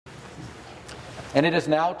And it is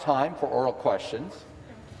now time for oral questions.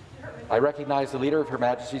 I recognize the Leader of Her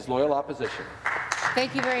Majesty's Loyal Opposition.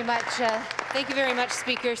 Thank you very much. Thank you very much,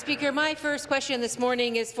 Speaker. Speaker, my first question this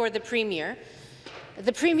morning is for the Premier.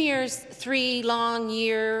 The Premier's 3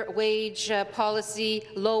 long-year wage policy,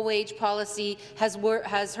 low-wage policy,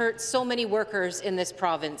 has hurt so many workers in this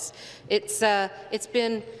province. It's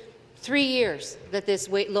been 3 years that this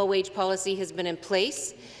low-wage policy has been in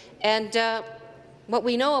place, and what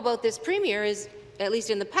we know about this Premier is, at least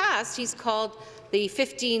in the past, he's called the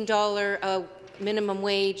 $15 minimum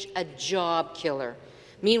wage a job killer.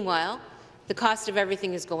 Meanwhile, the cost of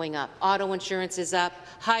everything is going up. Auto insurance is up,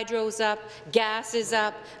 hydro's up, gas is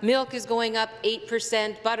up, milk is going up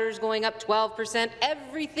 8%, butter is going up 12%.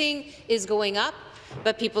 Everything is going up,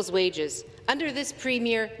 but people's wages. Under this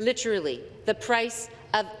Premier, literally, the price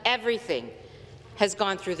of everything has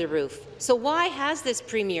gone through the roof. So why has this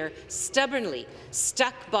Premier stubbornly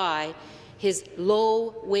stuck by his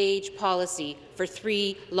low-wage policy for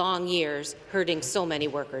 3 long years, hurting so many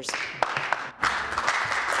workers?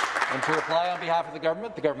 And to reply on behalf of the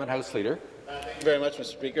Government House Leader. Thank you very much, Mr.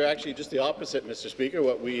 Speaker. Actually, just the opposite, Mr. Speaker.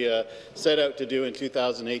 What we set out to do in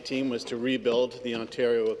 2018 was to rebuild the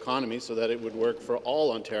Ontario economy so that it would work for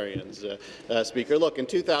all Ontarians. Speaker, look, in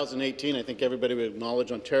 2018, I think everybody would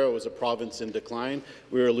acknowledge Ontario was a province in decline.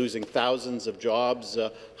 We were losing thousands of jobs.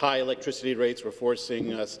 High electricity rates were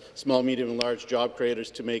forcing small, medium, and large job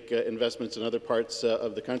creators to make investments in other parts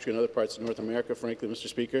of the country and other parts of North America, frankly, Mr.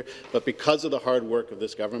 Speaker. But because of the hard work of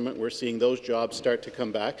this government, we're seeing those jobs start to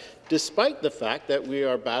come back, despite the fact that we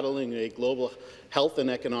are battling a global health and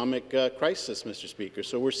economic crisis, Mr. Speaker.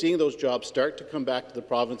 So we're seeing those jobs start to come back to the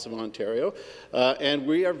province of Ontario, and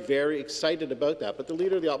we are very excited about that. But the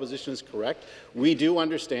Leader of the Opposition is correct. We do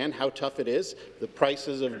understand how tough it is. The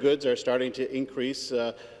prices of goods are starting to increase.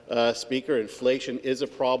 Speaker, inflation is a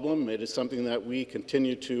problem. It is something that we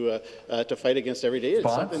continue to fight against every day.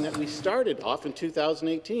 It's something that we started off in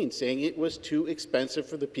 2018, saying it was too expensive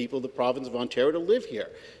for the people of the province of Ontario to live here.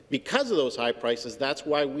 Because of those high prices, that's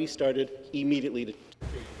why we started immediately to.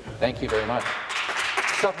 Thank you very much.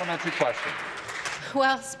 Supplementary question.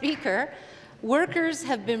 Well, Speaker, workers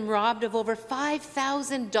have been robbed of over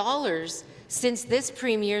 $5,000 since this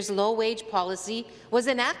Premier's low-wage policy was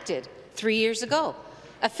enacted 3 years ago.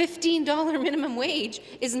 A $15 minimum wage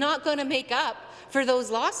is not going to make up for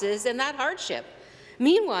those losses and that hardship.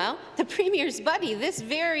 Meanwhile, the Premier's buddy, this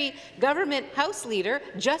very government House Leader,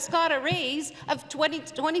 just got a raise of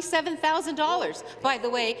 $27,000. By the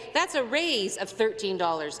way, that's a raise of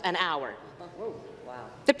 $13 an hour.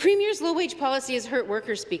 The Premier's low-wage policy has hurt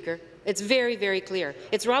workers, Speaker. It's very, very clear.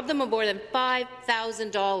 It's robbed them of more than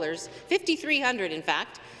 $5,000, $5,300 in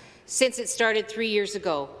fact, since it started 3 years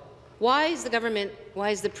ago. Why is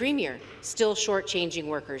the Premier still shortchanging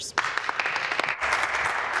workers?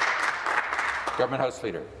 Government House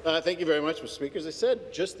Leader. Thank you very much, Mr. Speaker. As I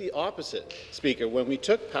said, just the opposite, Speaker. When we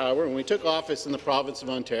took power, when we took office in the province of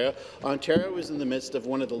Ontario, Ontario was in the midst of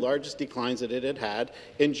one of the largest declines that it had had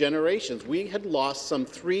in generations. We had lost some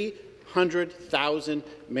 300,000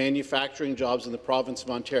 manufacturing jobs in the province of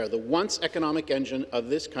Ontario, the once economic engine of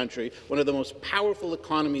this country, one of the most powerful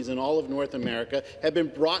economies in all of North America, had been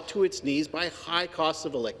brought to its knees by high costs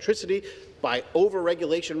of electricity, by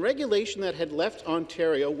over-regulation, regulation that had left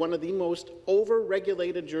Ontario one of the most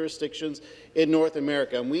over-regulated jurisdictions in North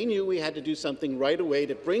America. And we knew we had to do something right away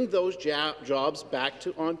to bring those jobs back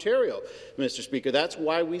to Ontario, Mr. Speaker. That's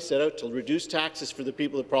why we set out to reduce taxes for the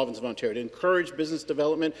people of the province of Ontario, to encourage business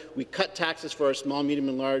development. We cut taxes for our small, medium,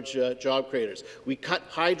 and large job creators. We cut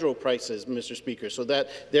hydro prices, Mr. Speaker, so that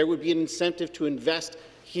there would be an incentive to invest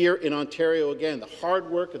here in Ontario again. The hard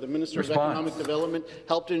work of the Minister of Economic Development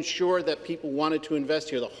helped ensure that people wanted to invest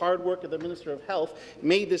here. The hard work of the Minister of Health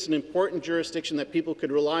made this an important jurisdiction that people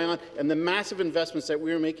could rely on, and the massive investments that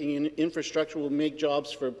we are making in infrastructure will make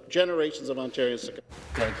jobs for generations of Ontarians to come.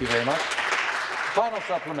 Thank you very much. Final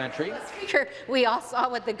supplementary. Speaker, we all saw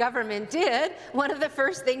what the government did. One of the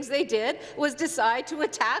first things they did was decide to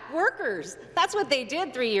attack workers. That's what they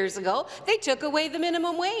did 3 years ago. They took away the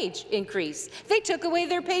minimum wage increase. They took away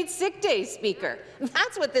their paid sick days, Speaker.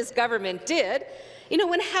 That's what this government did. You know,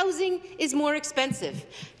 when housing is more expensive,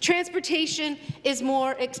 transportation is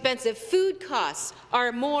more expensive, food costs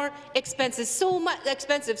are more expensive, so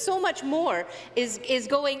much more is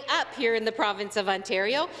going up here in the province of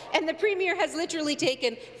Ontario, and the Premier has literally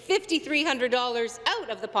taken $5,300 out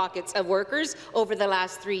of the pockets of workers over the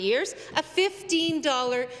last 3 years. A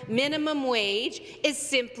 $15 minimum wage is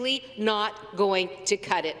simply not going to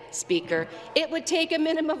cut it, Speaker. It would take a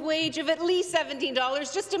minimum wage of at least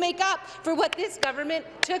 $17 just to make up for what this government government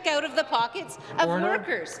took out of the pockets of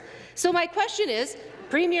workers. So my question is,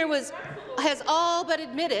 Premier has all but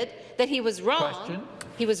admitted that he was wrong. Question.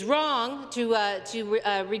 He was wrong to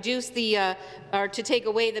reduce the or to take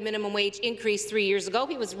away the minimum wage increase 3 years ago.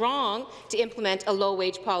 He was wrong to implement a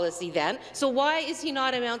low-wage policy then. So why is he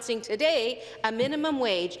not announcing today a minimum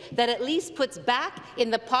wage that at least puts back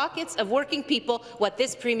in the pockets of working people what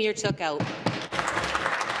this Premier took out?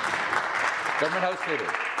 Government House Leader.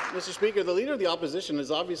 Mr. Speaker, the Leader of the Opposition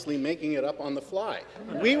is obviously making it up on the fly.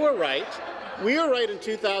 We were right. We were right in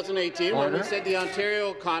 2018 when we said the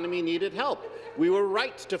Ontario economy needed help. We were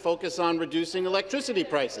right to focus on reducing electricity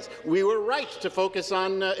prices. We were right to focus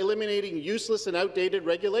on eliminating useless and outdated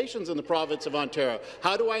regulations in the province of Ontario.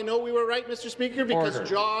 How do I know we were right, Mr. Speaker? Because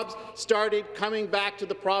jobs started coming back to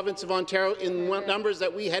the province of Ontario in numbers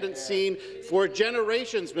that we hadn't seen for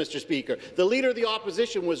generations, Mr. Speaker. The Leader of the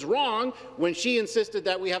Opposition was wrong when she insisted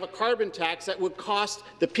that we have a carbon tax that would cost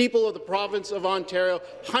the people of the province of Ontario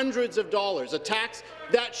hundreds of dollars, a tax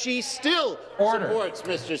that she still supports,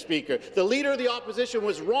 Mr. Speaker. The Leader of the Opposition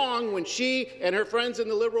was wrong when she and her friends in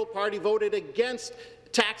the Liberal Party voted against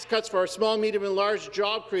tax cuts for our small, medium and large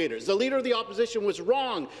job creators. The Leader of the Opposition was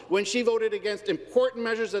wrong when she voted against important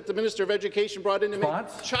measures that the Minister of Education brought in to make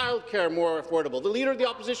childcare more affordable. The Leader of the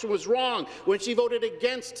Opposition was wrong when she voted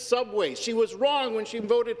against subways. She was wrong when she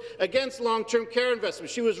voted against long-term care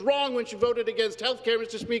investments. She was wrong when she voted against health care,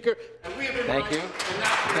 Mr. Speaker. And we have been Thank you.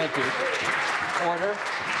 Thank you. Order.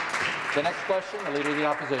 The next question, the Leader of the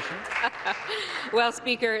Opposition. Well,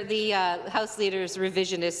 Speaker, the House Leader's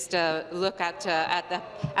revisionist look at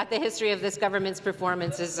the history of this government's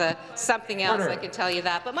performance is something else, I can tell you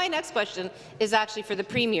that. But my next question is actually for the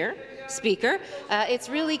Premier, Speaker. It's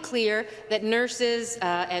really clear that nurses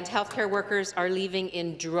and healthcare workers are leaving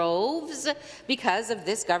in droves because of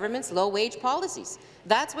this government's low-wage policies.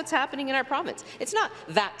 That's what's happening in our province. It's not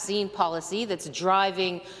vaccine policy that's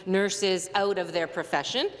driving nurses out of their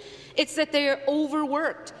profession. It's that they're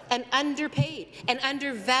overworked and underpaid and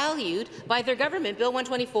undervalued by their government. Bill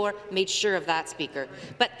 124 made sure of that, Speaker.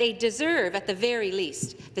 But they deserve, at the very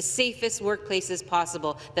least, the safest workplaces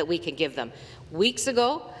possible that we can give them. Weeks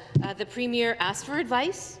ago, the Premier asked for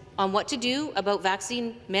advice on what to do about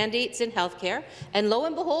vaccine mandates in healthcare, and lo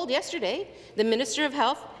and behold, yesterday, the Minister of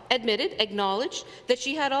Health acknowledged that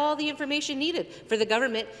she had all the information needed for the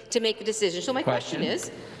government to make a decision. So my question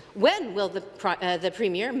is, when will the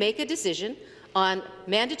Premier make a decision on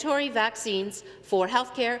mandatory vaccines for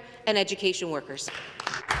healthcare and education workers?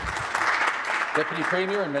 Deputy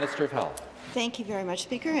Premier and Minister of Health. Thank you very much,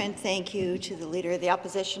 Speaker, and thank you to the Leader of the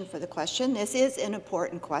Opposition for the question. This is an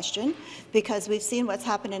important question because we've seen what's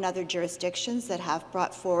happened in other jurisdictions that have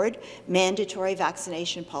brought forward mandatory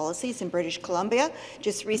vaccination policies. In British Columbia,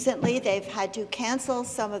 just recently, they've had to cancel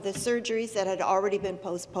some of the surgeries that had already been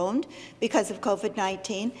postponed because of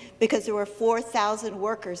COVID-19, because there were 4,000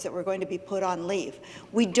 workers that were going to be put on leave.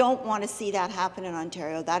 We don't want to see that happen in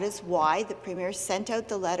Ontario. That is why the Premier sent out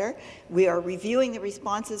the letter. We are reviewing the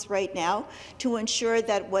responses right now to ensure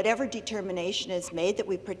that whatever determination is made, that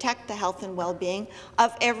we protect the health and well-being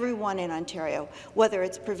of everyone in Ontario, whether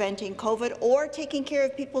it's preventing COVID or taking care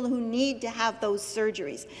of people who need to have those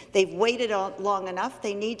surgeries. They've waited long enough.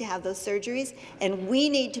 They need to have those surgeries, and we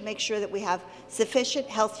need to make sure that we have sufficient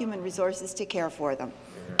health human resources to care for them.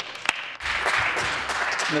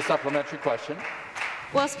 The supplementary question.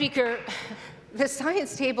 Well, Speaker, the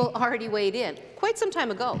science table already weighed in quite some time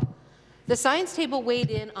ago. The science table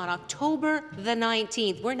weighed in on October the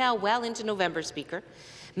 19th. We're now well into November, Speaker.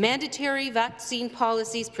 Mandatory vaccine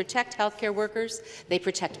policies protect healthcare workers. They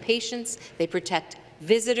protect patients. They protect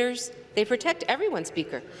visitors. They protect everyone,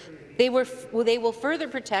 Speaker. They will further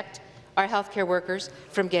protect our healthcare workers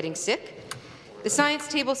from getting sick. The science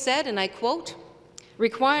table said, and I quote,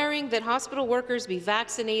 "Requiring that hospital workers be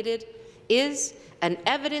vaccinated is an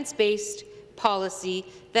evidence-based policy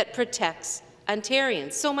that protects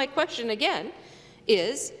Ontarians." So my question again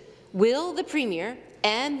is, will the Premier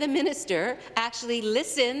and the Minister actually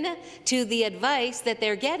listen to the advice that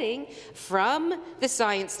they're getting from the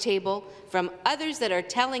science table, from others that are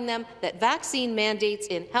telling them that vaccine mandates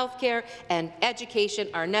in healthcare and education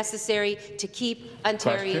are necessary to keep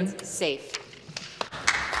Ontarians safe?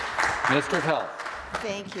 Minister of Health.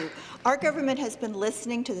 Thank you. Our government has been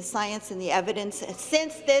listening to the science and the evidence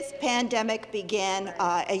since this pandemic began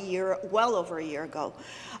well over a year ago.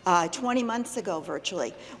 20 months ago,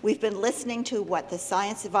 virtually. We've been listening to what the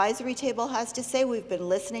Science Advisory Table has to say. We've been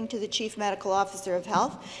listening to the Chief Medical Officer of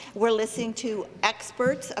Health. We're listening to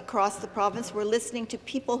experts across the province. We're listening to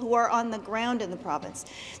people who are on the ground in the province,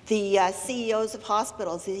 the CEOs of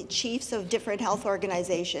hospitals, the chiefs of different health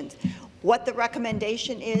organizations. what the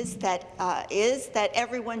recommendation is that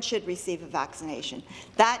everyone should receive a vaccination.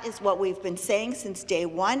 That is what we've been saying since day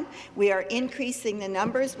one. We are increasing the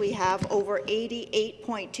numbers. We have over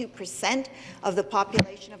 88.2% of the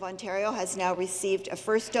population of Ontario has now received a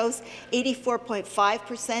first dose,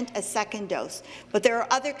 84.5% a second dose. But there are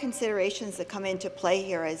other considerations that come into play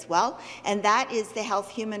here as well, and that is the health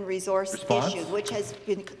human resource issue, which has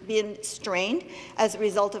been strained as a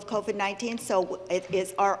result of COVID-19. So it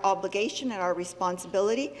is our obligation and our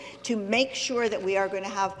responsibility to make sure that we are going to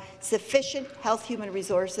have sufficient health human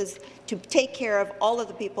resources to take care of all of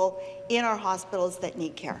the people in our hospitals that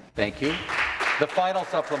need care. Thank you. The final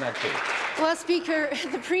supplementary. Well, Speaker,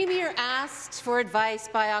 the Premier asked for advice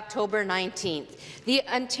by October 19th. The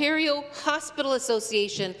Ontario Hospital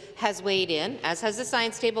Association has weighed in, as has the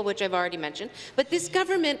Science Table, which I've already mentioned, but this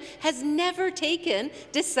government has never taken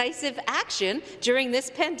decisive action during this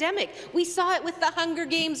pandemic. We saw it with the Hunger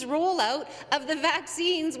Games rollout of the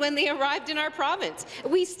vaccines when they arrived in our province.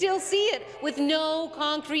 We still see it with no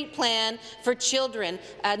concrete plan for children,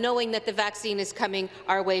 knowing that the vaccine is coming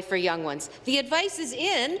our way for young ones. The advice is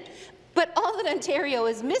in, but all that Ontario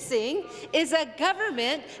is missing is a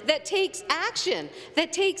government that takes action,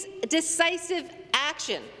 that takes decisive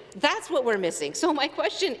action. That's what we're missing. So my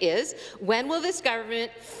question is, when will this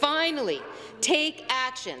government finally take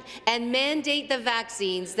action and mandate the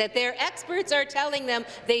vaccines that their experts are telling them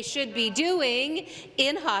they should be doing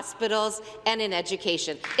in hospitals and in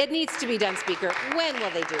education? It needs to be done, Speaker. When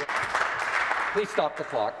will they do it? Please stop the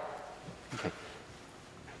clock. Okay.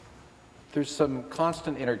 There's some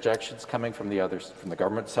constant interjections coming from the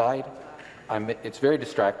government side. It's very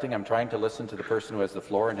distracting. I'm trying to listen to the person who has the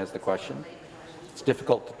floor and has the question. It's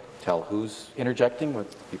difficult to tell who's interjecting when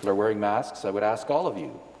people are wearing masks. I would ask all of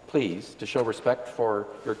you, please, to show respect for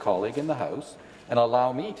your colleague in the House and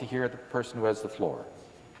allow me to hear the person who has the floor.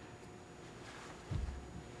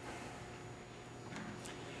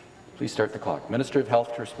 Please start the clock. Minister of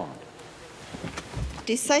Health to respond.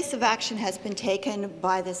 Decisive action has been taken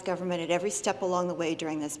by this government at every step along the way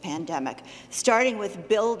during this pandemic, starting with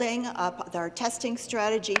building up our testing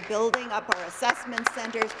strategy, building up our assessment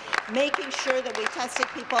centres, making sure that we tested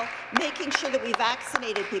people, making sure that we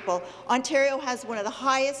vaccinated people. Ontario has one of the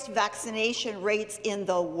highest vaccination rates in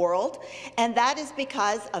the world, and that is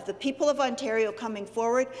because of the people of Ontario coming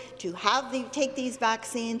forward to take these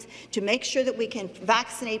vaccines, to make sure that we can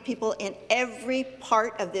vaccinate people in every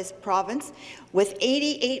part of this province, with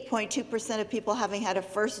 88.2% of people having had a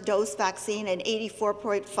first dose vaccine and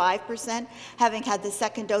 84.5% having had the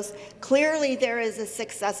second dose. Clearly there is a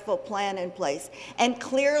successful plan in place, and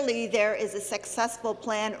clearly there is a successful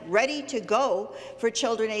plan ready to go for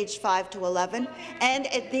children aged 5 to 11. And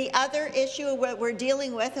the other issue we're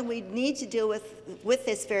dealing with, and we need to deal with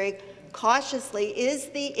this very cautiously, is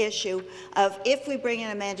the issue of, if we bring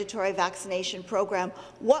in a mandatory vaccination program,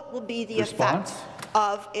 what will be the effect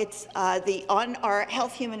of on our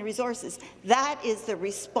health human resources. That is the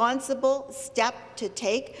responsible step to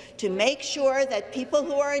take to make sure that people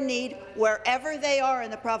who are in need, wherever they are in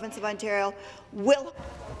the province of Ontario, will.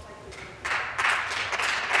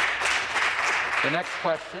 The next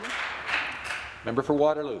question, member for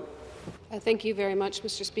Waterloo. Thank you very much,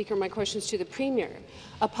 Mr. Speaker. My question is to the Premier.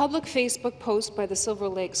 A public Facebook post by the Silver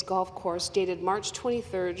Lakes Golf Course dated March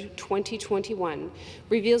 23, 2021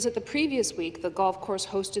 reveals that the previous week the golf course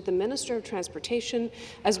hosted the Minister of Transportation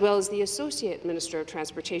as well as the Associate Minister of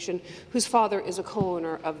Transportation, whose father is a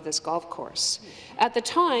co-owner of this golf course. At the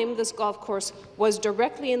time, this golf course was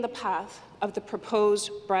directly in the path of the proposed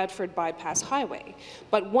Bradford Bypass Highway.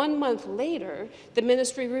 But 1 month later, the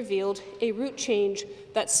ministry revealed a route change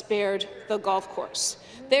that spared the golf course.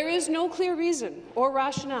 There is no clear reason or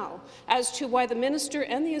rationale as to why the minister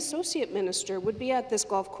and the associate minister would be at this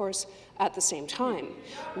golf course at the same time.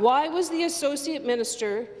 Why was the associate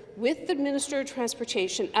minister with the Minister of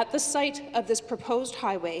Transportation at the site of this proposed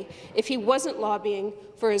highway if he wasn't lobbying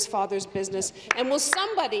for his father's business? And will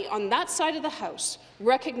somebody on that side of the House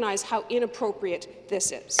recognize how inappropriate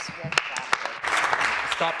this is?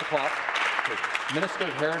 Stop the clock. Minister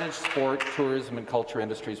of Heritage, Sport, Tourism and Culture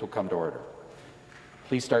Industries will come to order.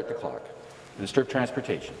 Please start the clock. Minister of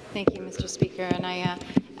Transportation. Thank you, Mr. Speaker. And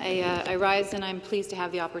I rise, and I'm pleased to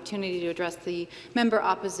have the opportunity to address the member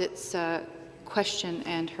opposite's question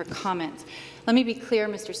and her comments. Let me be clear,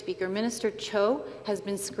 Mr. Speaker. Minister Cho has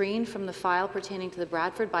been screened from the file pertaining to the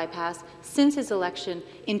Bradford Bypass since his election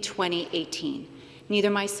in 2018. Neither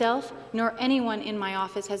myself nor anyone in my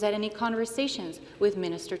office has had any conversations with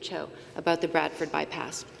Minister Cho about the Bradford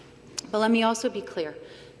Bypass. But let me also be clear.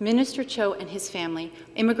 Minister Cho and his family,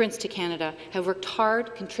 immigrants to Canada, have worked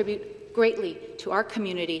hard, contribute greatly to our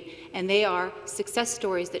community, and they are success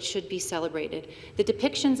stories that should be celebrated. The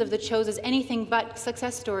depictions of the Chos as anything but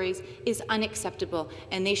success stories is unacceptable,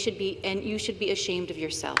 and you should be ashamed of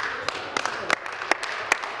yourself.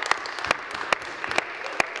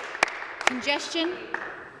 Congestion,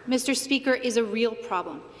 Mr. Speaker, is a real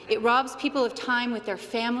problem. It robs people of time with their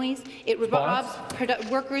families, it robs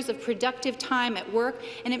workers of productive time at work,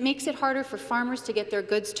 and it makes it harder for farmers to get their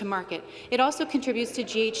goods to market. It also contributes to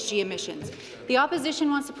GHG emissions. The opposition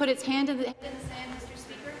wants to put its hand in the sand, Mr.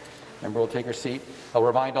 Speaker. Member will take her seat. I'll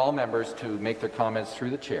remind all members to make their comments through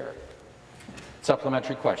the chair.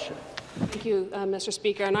 Supplementary question. Thank you, Mr.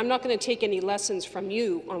 Speaker. And I'm not going to take any lessons from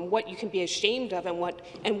you on what you can be ashamed of and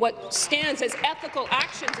what stands as ethical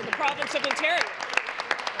actions in the province of Ontario.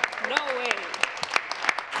 No way.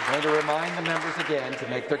 I'm going to remind the members again to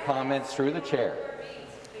make their comments through the chair.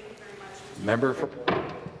 Member for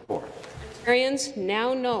Ontarians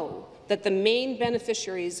now know that the main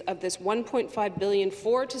beneficiaries of this $1.5 billion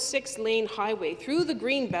 4- to 6-lane highway through the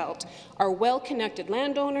Greenbelt are well-connected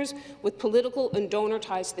landowners with political and donor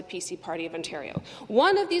ties to the PC Party of Ontario.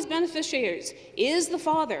 One of these beneficiaries is the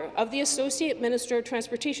father of the Associate Minister of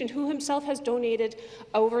Transportation, who himself has donated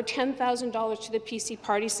over $10,000 to the PC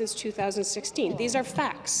Party since 2016. These are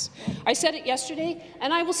facts. I said it yesterday,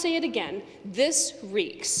 and I will say it again. This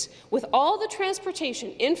reeks. With all the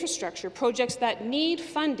transportation infrastructure projects that need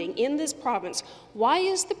funding in this province, why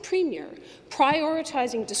is the Premier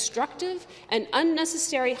prioritizing destructive and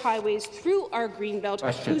unnecessary highways through our Greenbelt,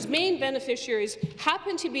 whose main beneficiaries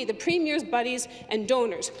happen to be the Premier's buddies and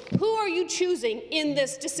donors? Who are you choosing in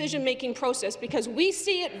this decision-making process? Because we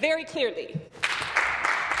see it very clearly.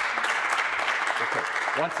 Okay.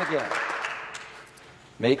 Once again,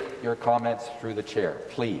 make your comments through the chair,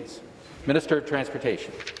 please. Minister of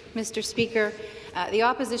Transportation. Mr. Speaker, the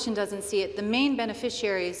opposition doesn't see it. The main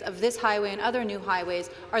beneficiaries of this highway and other new highways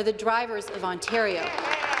are the drivers of Ontario.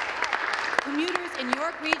 Commuters in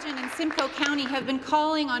York Region and Simcoe County have been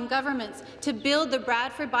calling on governments to build the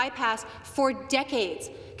Bradford bypass for decades.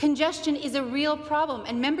 Congestion is a real problem,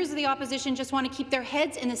 and members of the opposition just want to keep their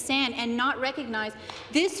heads in the sand and not recognize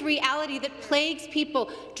this reality that plagues people,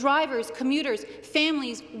 drivers, commuters,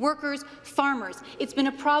 families, workers, farmers. It's been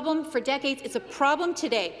a problem for decades. It's a problem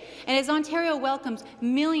today. And as Ontario welcomes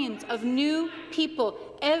millions of new people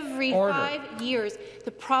every 5 years,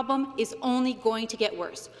 the problem is only going to get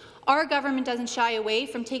worse. Our government doesn't shy away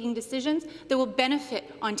from taking decisions that will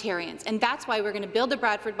benefit Ontarians, and that's why we're going to build the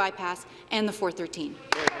Bradford bypass and the 413.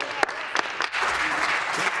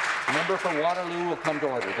 The member for Waterloo will come to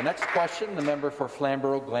order. The next question, the member for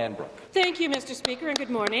Flamborough-Glanbrook. Thank you, Mr. Speaker, and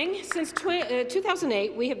good morning. Since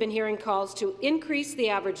 2008, we have been hearing calls to increase the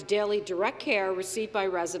average daily direct care received by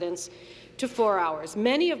residents to 4 hours.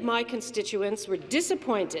 Many of my constituents were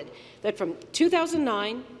disappointed that from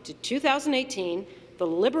 2009 to 2018, the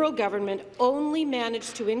Liberal government only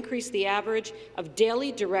managed to increase the average of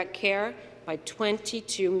daily direct care by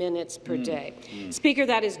 22 minutes per day. Speaker,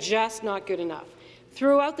 that is just not good enough.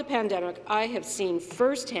 Throughout the pandemic, I have seen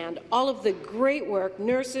firsthand all of the great work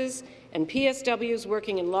nurses and PSWs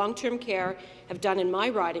working in long-term care have done in my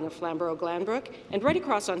riding of Flamborough-Glanbrook and right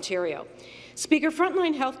across Ontario. Speaker,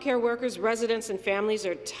 frontline healthcare workers, residents and families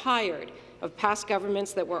are tired of past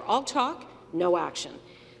governments that were all talk, no action.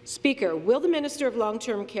 Speaker, will the Minister of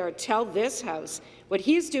Long-Term Care tell this House what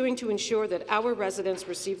he is doing to ensure that our residents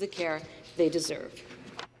receive the care they deserve?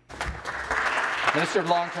 Minister of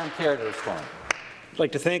Long-Term Care to respond. I'd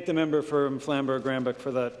like to thank the member from Flamborough-Glanbrook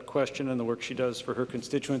for that question and the work she does for her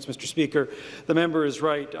constituents. Mr. Speaker, the member is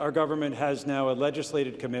right. Our government has now a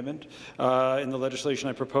legislated commitment in the legislation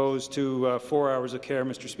I proposed to 4 hours of care,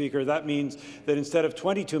 Mr. Speaker. That means that instead of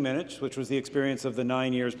 22 minutes, which was the experience of the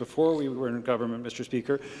 9 years before we were in government, Mr.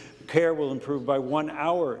 Speaker, care will improve by 1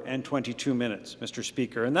 hour and 22 minutes, Mr.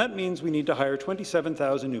 Speaker. And that means we need to hire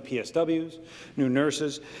 27,000 new PSWs, new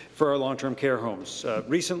nurses for our long-term care homes.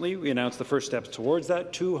 Recently, we announced the first steps towards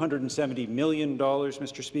that, $270 million,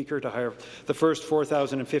 Mr. Speaker, to hire the first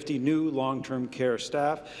 4,050 new long-term care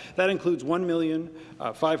staff. That includes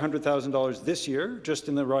 $1,500,000 this year, just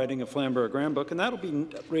in the riding of Flamborough-Glanbrook, and that will be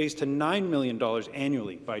raised to $9 million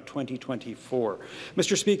annually by 2024.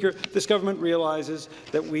 Mr. Speaker, this government realizes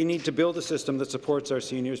that we need to build a system that supports our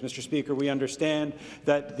seniors. Mr. Speaker, we understand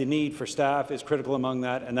that the need for staff is critical among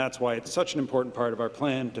that, and that's why it's such an important part of our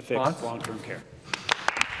plan to fix long-term care.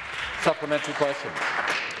 Supplementary question.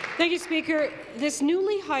 Thank you, Speaker. This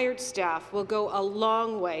newly hired staff will go a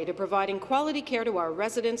long way to providing quality care to our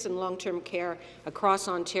residents in long-term care across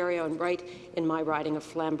Ontario and right in my riding of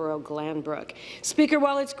Flamborough-Glanbrook. Speaker,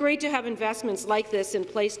 while it's great to have investments like this in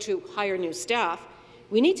place to hire new staff,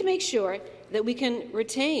 We need to make sure that we can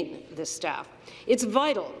retain this staff. It's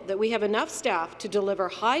vital that we have enough staff to deliver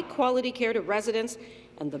high-quality care to residents,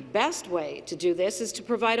 and the best way to do this is to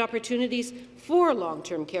provide opportunities for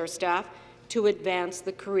long-term care staff to advance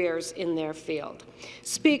the careers in their field.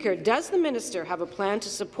 Speaker, does the minister have a plan to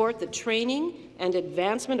support the training and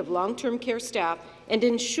advancement of long-term care staff and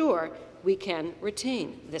ensure we can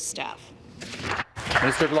retain this staff?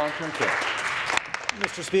 Minister of Long-Term Care.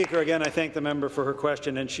 Mr. Speaker, again, I thank the member for her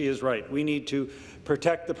question, and she is right. We need to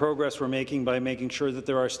protect the progress we're making by making sure that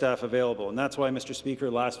there are staff available. And that's why, Mr.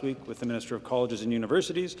 Speaker, last week with the Minister of Colleges and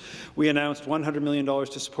Universities, we announced $100 million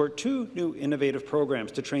to support 2 new innovative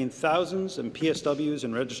programs to train thousands of PSWs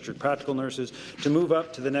and registered practical nurses to move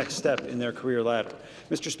up to the next step in their career ladder.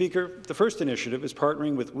 Mr. Speaker, the first initiative is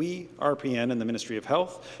partnering with We RPN and the Ministry of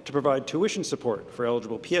Health to provide tuition support for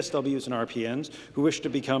eligible PSWs and RPNs who wish to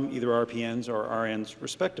become either RPNs or RNs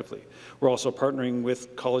respectively. We're also partnering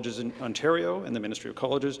with colleges in Ontario and the Ministry of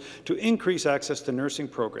Colleges to increase access to nursing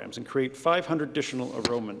programs and create 500 additional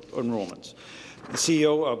enrollments. The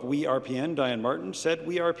CEO of We RPN, Diane Martin, said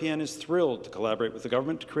We RPN is thrilled to collaborate with the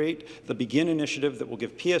government to create the Begin initiative that will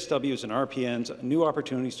give PSWs and RPNs new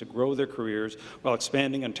opportunities to grow their careers while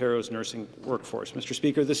expanding Ontario's nursing workforce. Mr.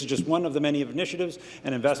 Speaker, this is just one of the many initiatives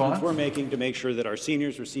and investments we're making to make sure that our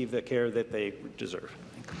seniors receive the care that they deserve.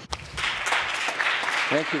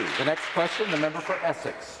 Thank you. The next question, the member for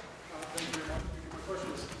Essex. Thank you very much.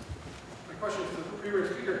 My question is to the Premier.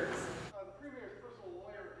 Speaker. The Premier's personal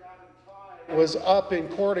lawyer, Gavin Tighe, was up in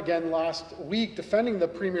court again last week defending the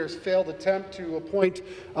Premier's failed attempt to appoint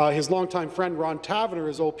his longtime friend Ron Taverner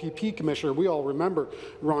as OPP Commissioner. We all remember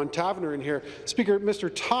Ron Taverner in here. Speaker, Mr.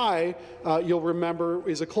 Tighe, you'll remember,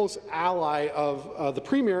 is a close ally of the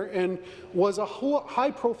Premier and was a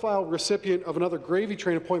high-profile recipient of another gravy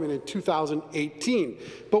train appointment in 2018.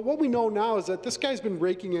 But what we know now is that this guy's been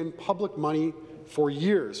raking in public money for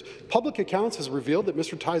years. Public accounts has revealed that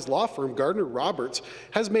Mr. Tighe's law firm, Gardner Roberts,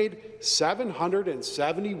 has made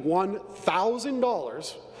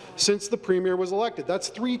 $771,000 since the Premier was elected. That's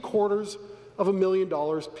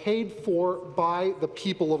 $750,000 paid for by the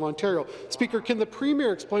people of Ontario. Speaker, can the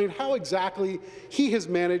Premier explain how exactly he has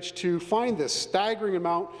managed to find this staggering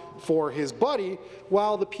amount for his buddy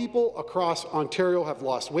while the people across Ontario have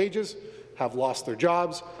lost wages, have lost their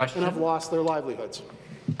jobs, and have lost their livelihoods?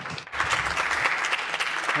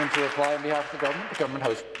 And to reply on behalf of the government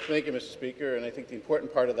house. Thank you, Mr. Speaker. And I think the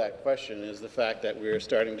important part of that question is the fact that we are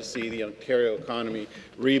starting to see the Ontario economy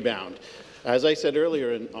rebound. As I said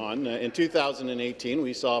earlier in 2018,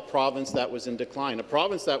 we saw a province that was in decline,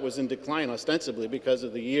 ostensibly because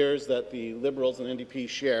of the years that the Liberals and NDP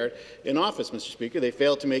shared in office, Mr. Speaker. They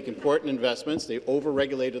failed to make important investments. They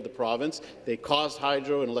over-regulated the province. They caused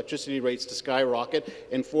hydro and electricity rates to skyrocket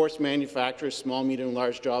and forced manufacturers, small, medium, and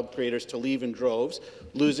large job creators to leave in droves,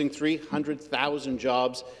 losing 300,000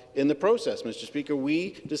 jobs in the process. Mr. Speaker,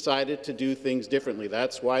 we decided to do things differently.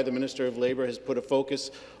 That's why the Minister of Labour has put a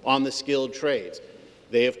focus on the skilled trades.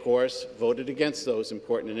 They, of course, voted against those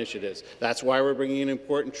important initiatives. That's why we're bringing in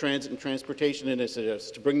important transit and transportation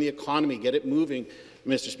initiatives to bring the economy, get it moving,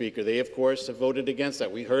 Mr. Speaker. They, of course, have voted against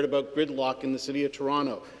that. We heard about gridlock in the City of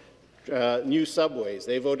Toronto. New subways,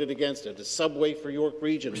 they voted against it. A subway for York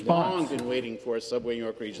Region, long been waiting for a subway in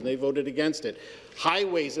York Region. They voted against it.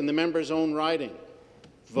 Highways in the member's own riding,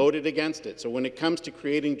 voted against it. So when it comes to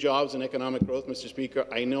creating jobs and economic growth, Mr. Speaker,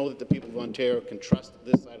 I know that the people of Ontario can trust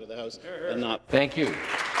this side of the House and not. Thank you.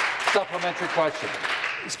 Supplementary question.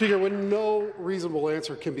 Speaker, when no reasonable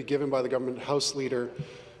answer can be given by the government House Leader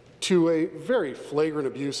to a very flagrant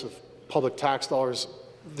abuse of public tax dollars,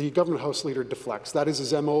 the government House Leader deflects. That is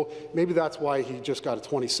his MO. Maybe that's why he just got a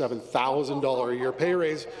 $27,000 a year pay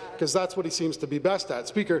raise, because that's what he seems to be best at.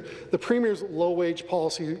 Speaker, the Premier's low-wage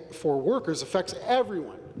policy for workers affects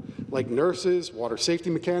everyone, like nurses, water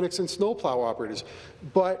safety mechanics, and snowplow operators.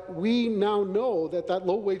 But we now know that that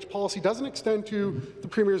low-wage policy doesn't extend to the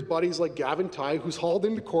Premier's buddies like Gavin Tighe, who's hauled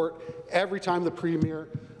into court every time the Premier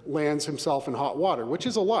lands himself in hot water, which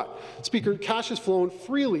is a lot. Speaker, cash has flown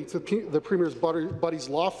freely to the Premier's buddy's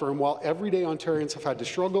law firm while everyday Ontarians have had to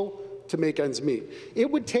struggle to make ends meet. It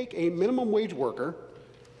would take a minimum wage worker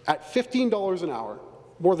at $15 an hour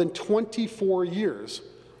more than 24 years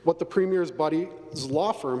what the Premier's buddy's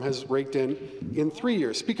law firm has raked in 3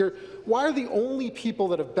 years. Speaker, why are the only people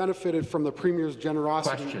that have benefited from the Premier's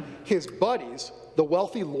generosity his buddies, the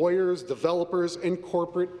wealthy lawyers, developers, and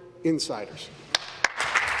corporate insiders?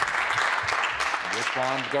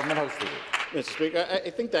 Respond, Government House Leader. Mr. Speaker, I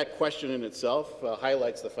think that question in itself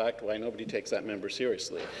highlights the fact why nobody takes that member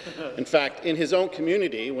seriously. In fact, in his own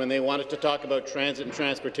community, when they wanted to talk about transit and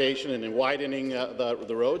transportation and widening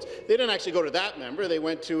the roads, they didn't actually go to that member. They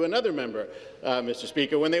went to another member, Mr.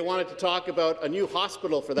 Speaker. When they wanted to talk about a new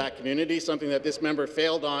hospital for that community, something that this member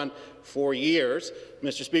failed on for years,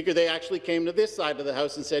 Mr. Speaker, they actually came to this side of the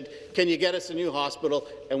House and said, can you get us a new hospital?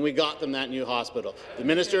 And we got them that new hospital. The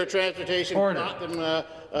Minister of Transportation got them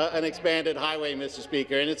an expanded highway, Mr.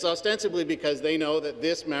 Speaker, and it's ostensibly because they know that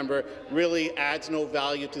this member really adds no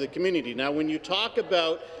value to the community. Now, when you talk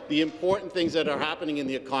about the important things that are happening in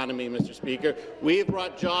the economy, Mr. Speaker, we have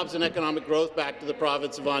brought jobs and economic growth back to the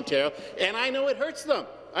province of Ontario, and I know it hurts them.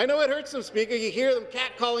 I know it hurts them, Speaker. You hear them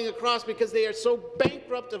catcalling across because they are so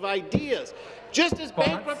bankrupt of ideas. Just as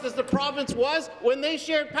bankrupt as the province was when they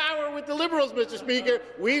shared power with the Liberals, Mr. Speaker.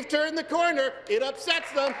 We've turned the corner. It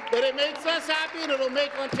upsets them, but it makes us happy, and it'll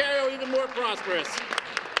make Ontario even more prosperous.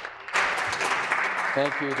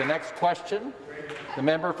 Thank you. The next question, the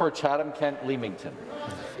member for Chatham-Kent-Leamington.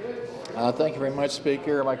 Thank you very much,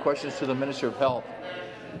 Speaker. My question is to the Minister of Health.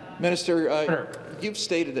 Minister, you've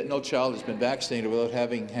stated that no child has been vaccinated without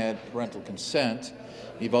having had parental consent.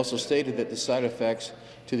 You've also stated that the side effects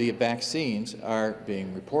to the vaccines are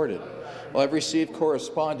being reported. Well, I've received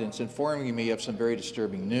correspondence informing me of some very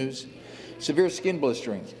disturbing news. Severe skin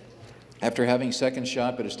blistering after having second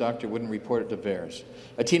shot, but his doctor wouldn't report it to VAERS.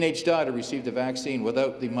 A teenage daughter received the vaccine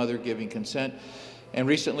without the mother giving consent. And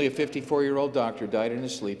recently, a 54-year-old doctor died in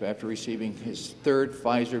his sleep after receiving his third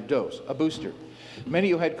Pfizer dose, a booster.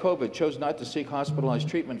 Many who had COVID chose not to seek hospitalized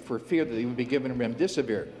treatment for fear that they would be given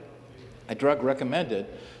remdesivir, a drug recommended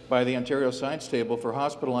by the Ontario Science Table for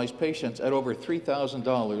hospitalized patients at over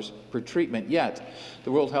 $3,000 per treatment. Yet,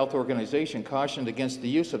 the World Health Organization cautioned against the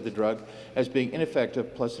use of the drug as being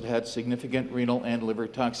ineffective, plus it had significant renal and liver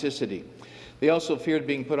toxicity. They also feared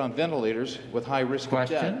being put on ventilators with high risk of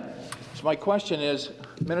death. So my question is,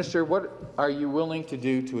 Minister, what are you willing to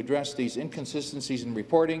do to address these inconsistencies in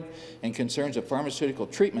reporting and concerns of pharmaceutical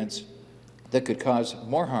treatments that could cause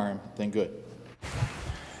more harm than good?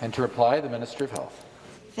 And to reply, the Minister of Health.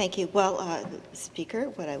 Thank you. Well, Speaker,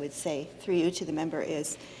 what I would say through you to the member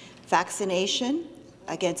is vaccination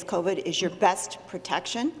against COVID is your best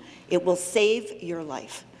protection. It will save your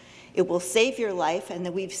life. It will save your life, and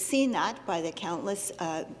we've seen that by the countless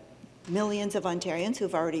millions of Ontarians who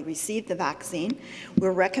have already received the vaccine.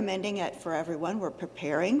 We're recommending it for everyone. We're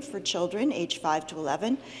preparing for children aged 5 to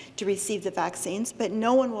 11 to receive the vaccines, but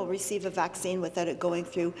no one will receive a vaccine without it going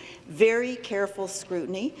through very careful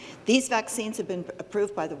scrutiny. These vaccines have been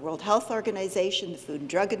approved by the World Health Organization, the Food and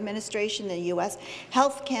Drug Administration, the U.S.,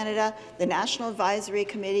 Health Canada, the National Advisory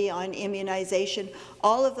Committee on Immunization.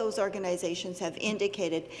 All of those organizations have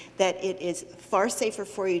indicated that it is far safer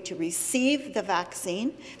for you to receive the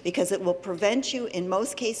vaccine because it will prevent you in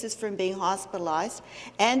most cases from being hospitalized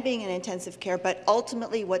and being in intensive care, but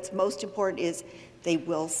ultimately what's most important is they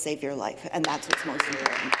will save your life, and that's what's most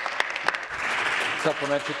important.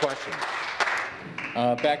 Supplementary question.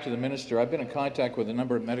 Back to the Minister. I've been in contact with a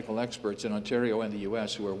number of medical experts in Ontario and the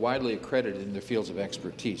U.S. who are widely accredited in their fields of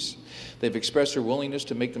expertise. They've expressed their willingness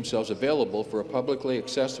to make themselves available for a publicly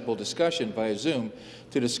accessible discussion via Zoom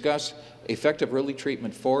to discuss effective early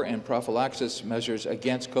treatment for and prophylaxis measures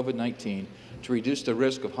against COVID-19 to reduce the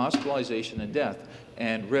risk of hospitalization and death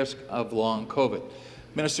and risk of long COVID.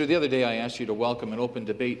 Minister, the other day I asked you to welcome an open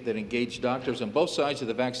debate that engaged doctors on both sides of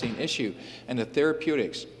the vaccine issue and the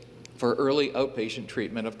therapeutics for early outpatient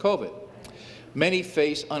treatment of COVID. Many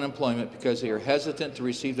face unemployment because they are hesitant to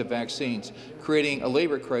receive the vaccines, creating a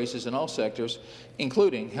labour crisis in all sectors,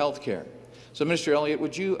 including healthcare. So, Minister Elliott,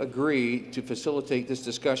 would you agree to facilitate this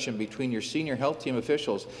discussion between your senior health team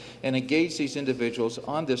officials and engage these individuals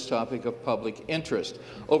on this topic of public interest?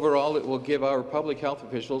 Overall, it will give our public health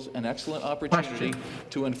officials an excellent opportunity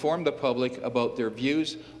to inform the public about their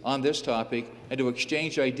views on this topic and to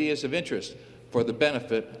exchange ideas of interest for the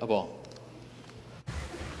benefit of all.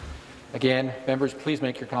 Again, members, please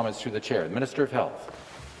make your comments through the chair. The Minister of Health.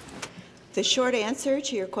 The short answer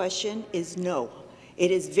to your question is no. It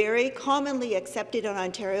is very commonly accepted in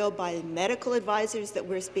Ontario by medical advisors that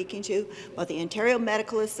we're speaking to, by the Ontario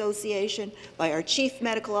Medical Association, by our Chief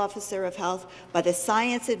Medical Officer of Health, by the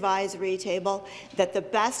Science Advisory Table, that the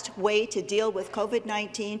best way to deal with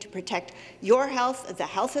COVID-19 to protect your health, the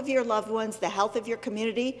health of your loved ones, the health of your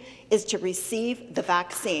community, is to receive the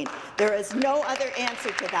vaccine. There is no other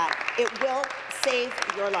answer to that. It will save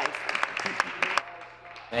your life.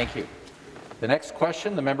 Thank you. The next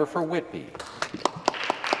question, the member for Whitby.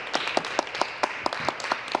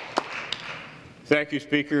 Thank you,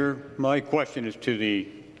 Speaker. My question is to the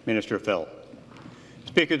Minister of Health.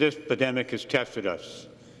 Speaker, this pandemic has tested us,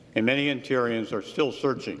 and many Ontarians are still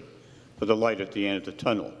searching for the light at the end of the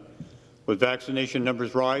tunnel. With vaccination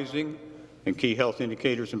numbers rising and key health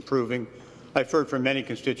indicators improving, I've heard from many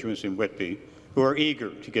constituents in Whitby who are eager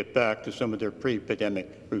to get back to some of their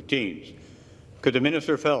pre-pandemic routines. Could the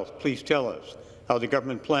Minister of Health please tell us how the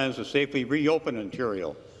government plans to safely reopen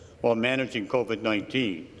Ontario while managing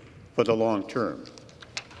COVID-19 for the long term?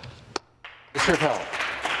 Minister of Health.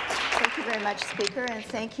 Thank you very much, Speaker, and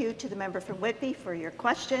thank you to the member from Whitby for your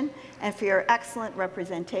question and for your excellent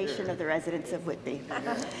representation of the residents of Whitby.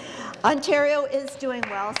 Ontario is doing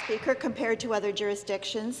well, Speaker, compared to other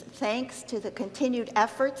jurisdictions, thanks to the continued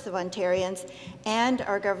efforts of Ontarians and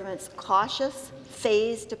our government's cautious,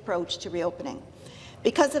 phased approach to reopening.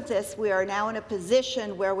 Because of this, we are now in a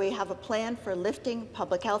position where we have a plan for lifting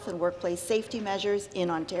public health and workplace safety measures in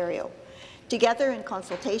Ontario. Together, in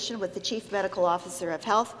consultation with the Chief Medical Officer of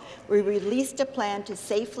Health, we released a plan to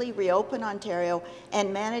safely reopen Ontario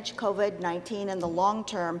and manage COVID-19 in the long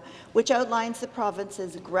term, which outlines the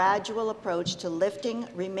province's gradual approach to lifting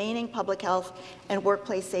remaining public health and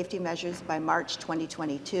workplace safety measures by March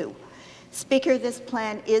 2022. Speaker, this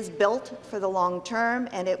plan is built for the long term,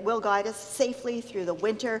 and it will guide us safely through the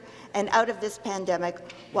winter and out of this pandemic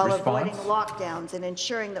while avoiding lockdowns and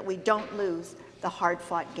ensuring that we don't lose the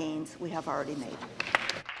hard-fought gains we have already made.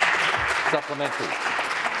 Supplementary.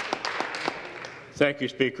 Thank you,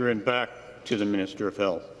 Speaker, and back to the Minister of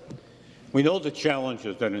Health. We know the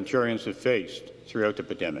challenges that Ontarians have faced throughout the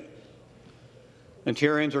pandemic.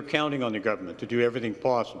 Ontarians are counting on the government to do everything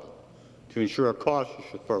possible to ensure a cautious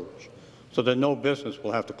approach so that no business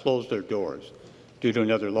will have to close their doors due to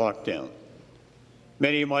another lockdown.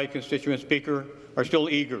 Many of my constituents, Speaker, are still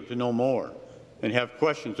eager to know more and have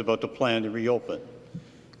questions about the plan to reopen.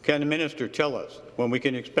 Can the Minister tell us when we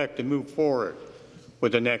can expect to move forward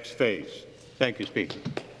with the next phase? Thank you, Speaker.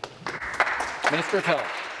 Minister of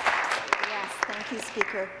Health. Yes, thank you,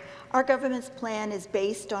 Speaker. Our government's plan is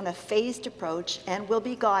based on a phased approach and will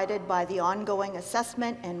be guided by the ongoing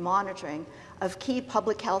assessment and monitoring of key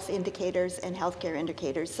public health indicators and healthcare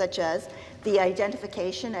indicators, such as the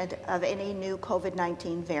identification of any new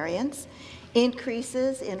COVID-19 variants,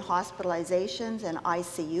 increases in hospitalizations and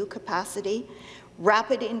ICU capacity,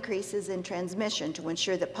 rapid increases in transmission to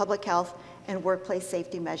ensure that public health and workplace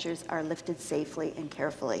safety measures are lifted safely and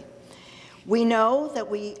carefully. We know that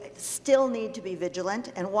we still need to be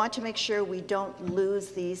vigilant and want to make sure we don't lose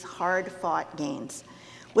these hard-fought gains.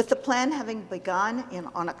 With the plan having begun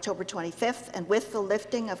on October 25th and with the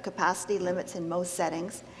lifting of capacity limits in most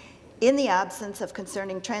settings, in the absence of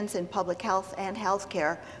concerning trends in public health and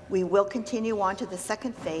healthcare, we will continue on to the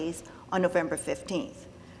second phase on November 15th.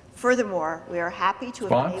 Furthermore, we are happy to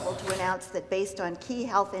have been able to announce that based on key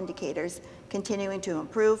health indicators continuing to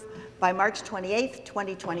improve, by March 28,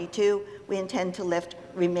 2022, we intend to lift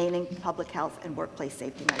remaining public health and workplace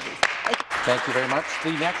safety measures. Thank you very much.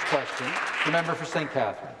 The next question, the member for St.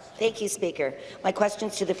 Catharines. Thank you, Speaker. My question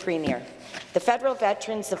is to the Premier. The Federal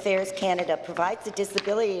Veterans Affairs Canada provides a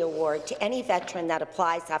disability award to any veteran that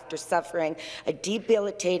applies after suffering a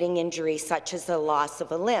debilitating injury such as the loss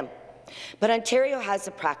of a limb. But Ontario has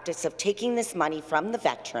a practice of taking this money from the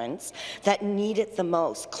veterans that need it the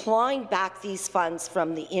most, clawing back these funds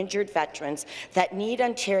from the injured veterans that need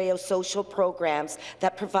Ontario social programs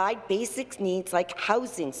that provide basic needs like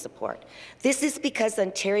housing support. This is because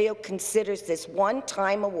Ontario considers this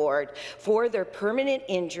one-time award for their permanent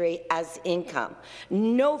injury as income.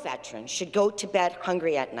 No veteran should go to bed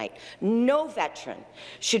hungry at night. No veteran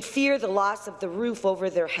should fear the loss of the roof over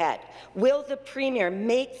their head. Will the Premier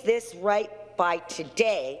make this right by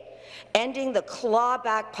today, ending the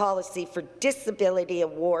clawback policy for disability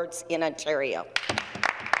awards in Ontario?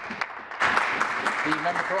 The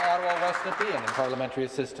member for Ottawa West Nepean and parliamentary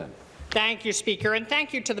assistant. Thank you, Speaker, and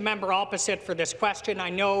thank you to the member opposite for this question. I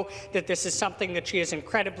know that this is something that she is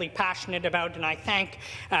incredibly passionate about, and I thank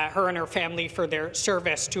her and her family for their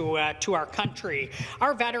service to our country.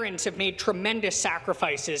 Our veterans have made tremendous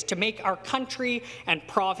sacrifices to make our country and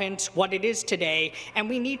province what it is today, and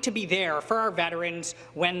we need to be there for our veterans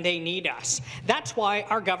when they need us. That's why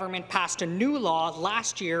our government passed a new law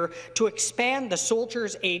last year to expand the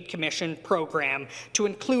Soldiers' Aid Commission program to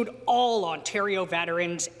include all Ontario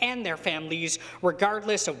veterans and their families,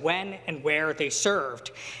 regardless of when and where they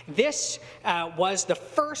served. This was the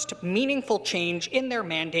first meaningful change in their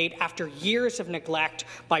mandate after years of neglect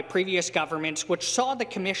by previous governments, which saw the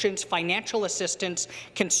Commission's financial assistance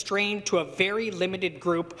constrained to a very limited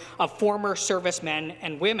group of former servicemen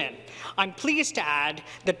and women. I'm pleased to add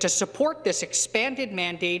that to support this expanded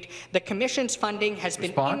mandate, the Commission's funding has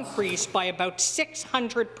been increased by about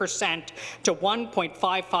 600% to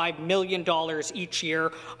 $1.55 million each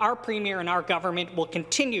year. Our Premier and our government will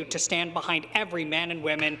continue to stand behind every man and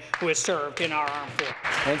woman who has served in our armed forces.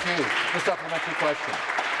 Thank you. The supplementary question.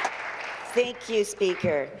 Thank you,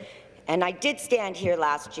 Speaker. And I did stand here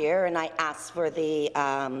last year and I asked for the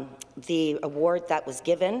award that was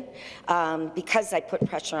given because I put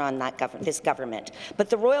pressure on this government. But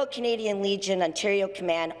the Royal Canadian Legion Ontario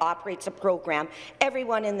Command operates a program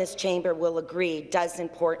everyone in this chamber will agree does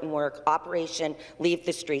important work, Operation Leave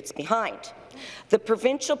the Streets Behind. The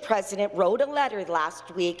provincial president wrote a letter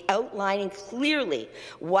last week outlining clearly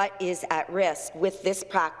what is at risk with this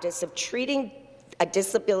practice of treating a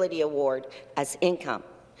disability award as income.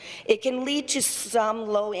 It can lead to some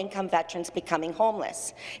low-income veterans becoming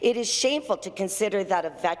homeless. It is shameful to consider that a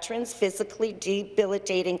veteran's physically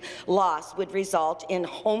debilitating loss would result in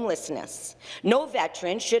homelessness. No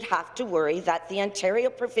veteran should have to worry that the Ontario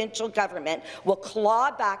provincial government will claw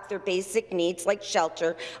back their basic needs like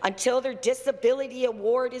shelter until their disability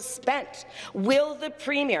award is spent. Will the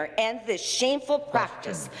Premier end this shameful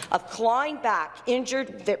practice of clawing back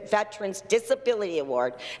injured veterans' disability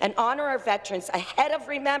award and honour our veterans ahead of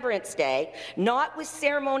Remembrance Day, not with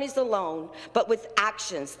ceremonies alone, but with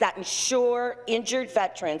actions that ensure injured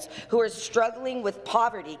veterans who are struggling with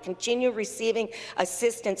poverty continue receiving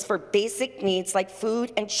assistance for basic needs like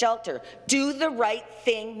food and shelter? Do the right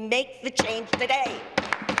thing. Make the change today.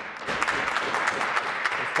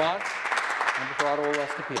 Response? Member for Ottawa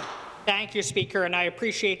West Appeal. Thank you, Speaker, and I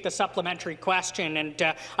appreciate the supplementary question,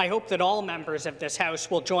 and I hope that all members of this House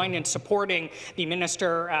will join in supporting the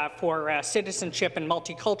Minister for Citizenship and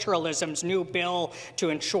Multiculturalism's new bill to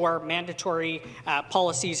ensure mandatory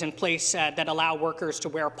policies in place that allow workers to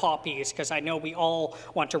wear poppies, because I know we all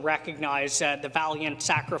want to recognize the valiant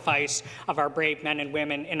sacrifice of our brave men and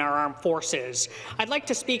women in our armed forces. I'd like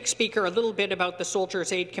to speak, Speaker, a little bit about the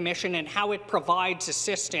Soldiers' Aid Commission and how it provides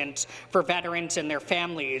assistance for veterans and their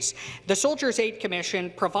families. The Soldiers' Aid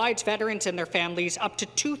Commission provides veterans and their families up to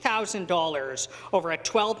 $2,000 over a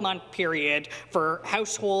 12-month period for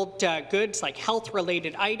household goods like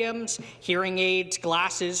health-related items, hearing aids,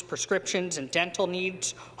 glasses, prescriptions, and dental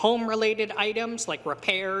needs, home-related items like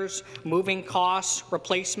repairs, moving costs,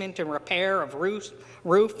 replacement and repair of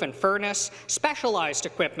roof and furnace, specialized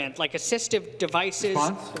equipment like assistive devices,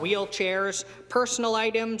 wheelchairs, personal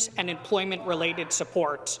items, and employment-related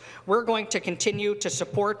supports. We're going to continue to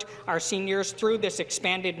support our seniors through this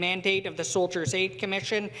expanded mandate of the Soldiers' Aid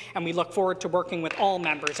Commission, and we look forward to working with all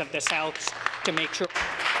members of this House to make sure.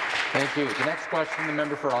 Thank you. The next question, the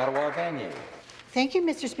member for Ottawa Vanier. Thank you,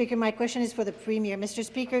 Mr. Speaker. My question is for the Premier. Mr.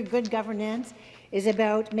 Speaker, good governance is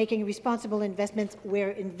about making responsible investments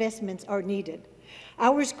where investments are needed.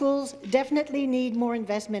 Our schools definitely need more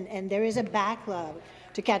investment, and there is a backlog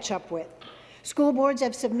to catch up with. School boards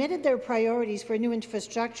have submitted their priorities for new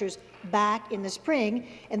infrastructures back in the spring,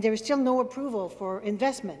 and there is still no approval for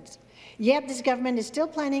investments. Yet this government is still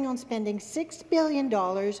planning on spending $6 billion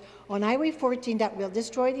on Highway 14 that will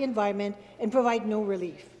destroy the environment and provide no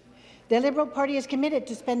relief. The Liberal Party is committed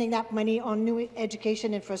to spending that money on new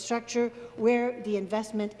education infrastructure where the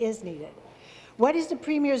investment is needed. What is the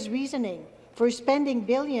Premier's reasoning for spending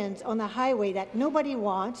billions on a highway that nobody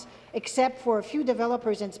wants except for a few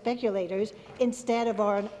developers and speculators instead of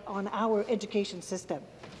on our education system?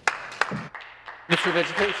 Minister of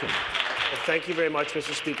Education. Well, thank you very much,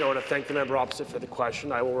 Mr. Speaker. I want to thank the member opposite for the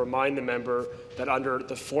question. I will remind the member that under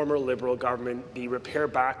the former Liberal government, the repair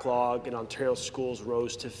backlog in Ontario schools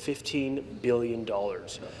rose to $15 billion,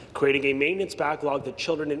 creating a maintenance backlog that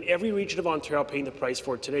children in every region of Ontario are paying the price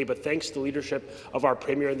for today. But thanks to the leadership of our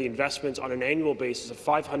Premier and the investments on an annual basis of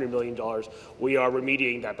 $500 million, we are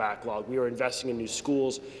remediating that backlog. We are investing in new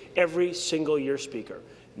schools every single year, Speaker.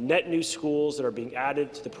 Net new schools that are being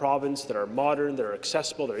added to the province that are modern, that are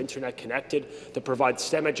accessible, that are internet connected, that provide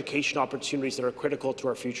STEM education opportunities that are critical to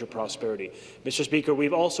our future prosperity. Mr. Speaker,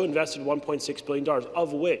 we've also invested $1.6 billion,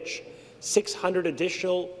 of which $600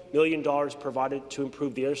 additional million provided to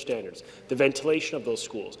improve the air standards, the ventilation of those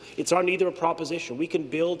schools. It's not either a proposition. We can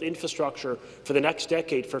build infrastructure for the next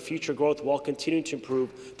decade for future growth while continuing to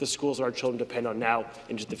improve the schools our children depend on now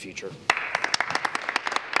into the future.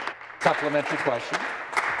 Supplementary question.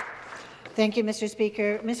 Thank you, Mr.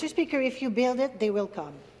 Speaker. Mr. Speaker, if you build it, they will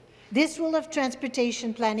come. This rule of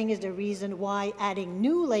transportation planning is the reason why adding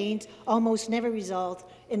new lanes almost never results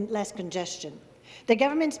in less congestion. The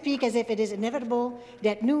government speaks as if it is inevitable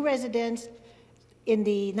that new residents in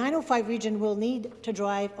the 905 region will need to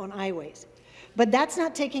drive on highways. But that's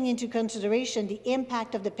not taking into consideration the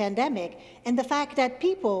impact of the pandemic and the fact that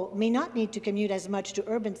people may not need to commute as much to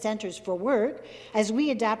urban centres for work as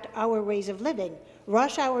we adapt our ways of living.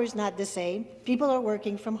 Rush hour is not the same. People are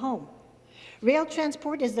working from home. Rail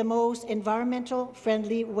transport is the most environmental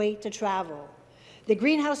friendly way to travel. The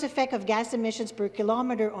greenhouse effect of gas emissions per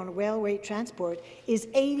kilometre on railway transport is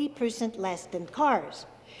 80% less than cars.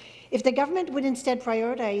 If the government would instead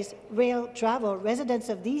prioritize rail travel, residents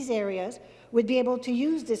of these areas would be able to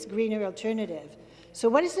use this greener alternative. So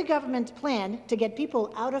what is the government's plan to get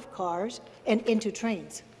people out of cars and into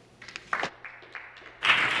trains?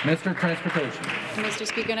 Minister of Transportation. Mr.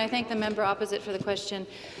 Speaker, and I thank the member opposite for the question.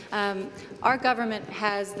 Our government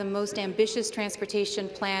has the most ambitious transportation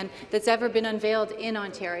plan that's ever been unveiled in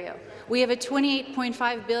Ontario. We have a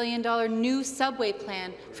 $28.5 billion new subway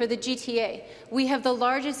plan for the GTA. We have the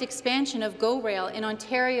largest expansion of GO Rail in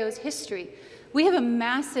Ontario's history. We have a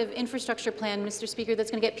massive infrastructure plan, Mr. Speaker, that's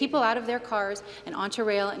going to get people out of their cars and onto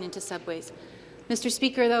rail and into subways. Mr.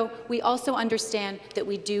 Speaker, though, we also understand that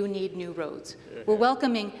we do need new roads. We're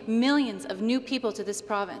welcoming millions of new people to this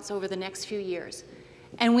province over the next few years,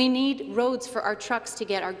 and we need roads for our trucks to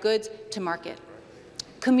get our goods to market.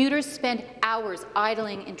 Commuters spend hours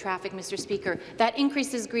idling in traffic, Mr. Speaker. That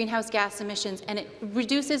increases greenhouse gas emissions and it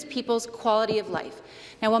reduces people's quality of life.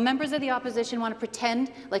 Now, while members of the opposition want to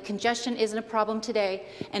pretend like congestion isn't a problem today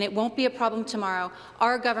and it won't be a problem tomorrow,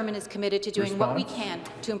 our government is committed to doing what we can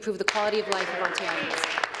to improve the quality of life of Ontarians.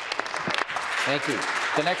 Thank you.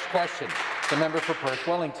 The next question, the member for Perth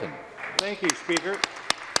Wellington. Thank you, Speaker.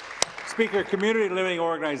 Speaker, community living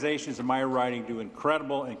organizations in my riding do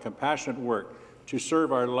incredible and compassionate work to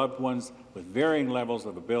serve our loved ones with varying levels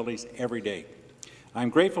of abilities every day. I'm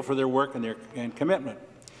grateful for their work and commitment.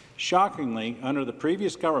 Shockingly, under the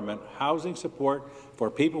previous government, housing support for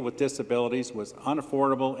people with disabilities was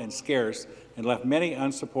unaffordable and scarce and left many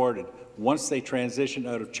unsupported once they transitioned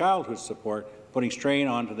out of childhood support, putting strain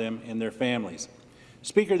onto them and their families.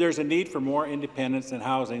 Speaker, there's a need for more independence in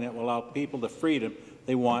housing that will allow people the freedom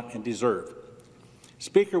they want and deserve.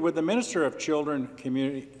 Speaker, would the Minister of Children,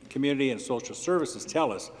 Community and Social Services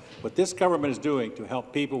tell us what this government is doing to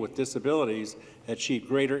help people with disabilities achieve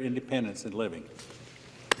greater independence in living?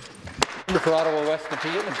 Member for Ottawa West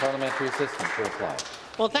Nepean and Parliamentary Assistant to reply.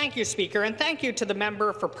 Well, thank you, Speaker, and thank you to the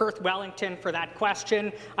member for Perth Wellington for that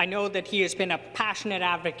question. I know that he has been a passionate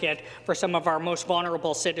advocate for some of our most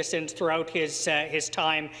vulnerable citizens throughout his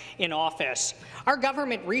time in office. Our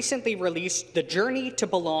government recently released the Journey to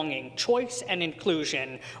Belonging, Choice and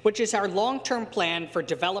Inclusion, which is our long-term plan for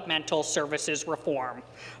developmental services reform.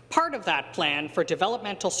 Part of that plan for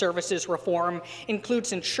developmental services reform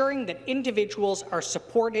includes ensuring that individuals are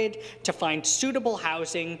supported to find suitable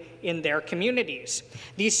housing in their communities.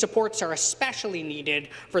 These supports are especially needed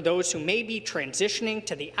for those who may be transitioning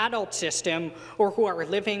to the adult system or who are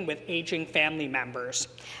living with aging family members.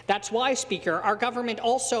 That's why, Speaker, our government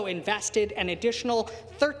also invested an additional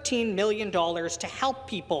 $13 million to help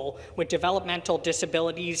people with developmental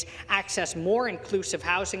disabilities access more inclusive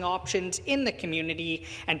housing options in the community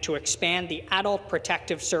and to expand the Adult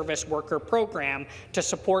Protective Service Worker Program to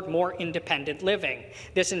support more independent living.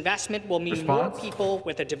 This investment will mean more people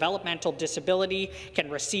with a developmental disability can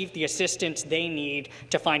receive the assistance they need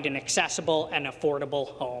to find an accessible and affordable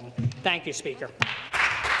home. Thank you, Speaker.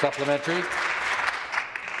 Supplementary.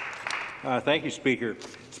 Thank you, Speaker.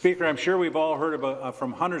 Speaker, I'm sure we've all heard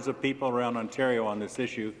from hundreds of people around Ontario on this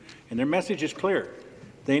issue, and their message is clear.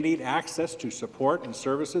 They need access to support and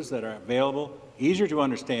services that are available, easier to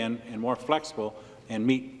understand, and more flexible and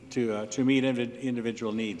to meet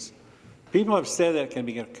individual needs. People have said that it can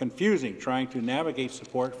be confusing trying to navigate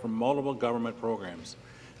support from multiple government programs.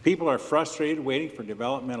 People are frustrated waiting for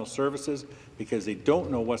developmental services because they don't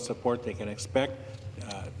know what support they can expect,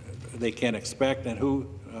 and who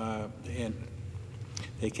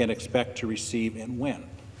they can expect to receive and when.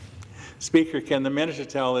 Speaker, can the Minister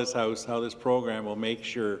tell this House how this program will make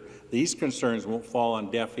sure these concerns won't fall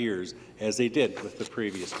on deaf ears as they did with the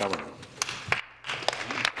previous government?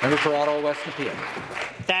 Member for Ottawa West Nepean.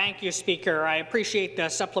 Thank you, Speaker. I appreciate the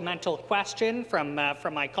supplemental question from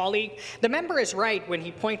my colleague. The member is right when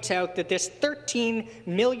he points out that this $13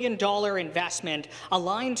 million investment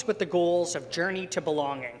aligns with the goals of Journey to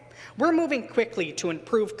Belonging. We're moving quickly to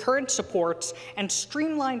improve current supports and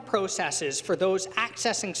streamline processes for those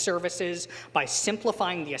accessing services by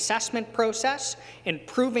simplifying the assessment process,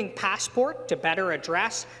 improving Passport to better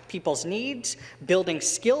address people's needs, building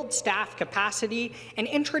skilled staff capacity, and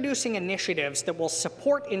introducing initiatives that will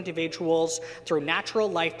support individuals through natural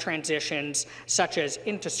life transitions such as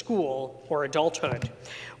into school or adulthood.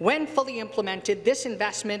 When fully implemented, this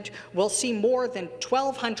investment will see more than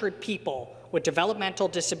 1,200 people with developmental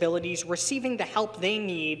disabilities receiving the help they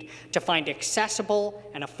need to find accessible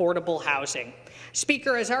and affordable housing.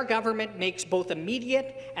 Speaker, as our government makes both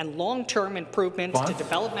immediate and long-term improvements to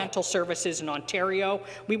developmental services in Ontario,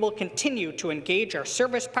 we will continue to engage our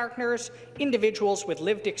service partners, individuals with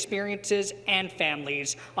lived experiences, and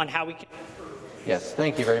families on how we can improve. Yes,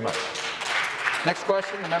 thank you very much. Next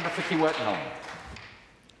question, the member for Kiiwetinoong.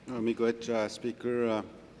 Speaker,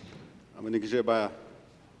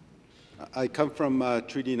 I come from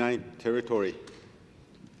Treaty 9 territory.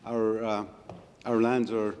 Our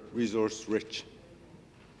lands are resource rich,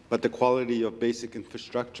 but the quality of basic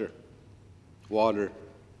infrastructure, water,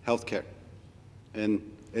 healthcare, and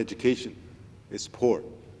education is poor.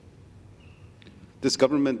 This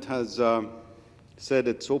government has said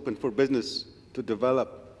it's open for business to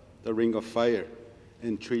develop the Ring of Fire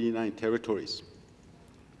in Treaty 9 territories,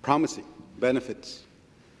 promising benefits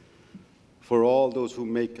for all those who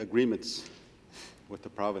make agreements with the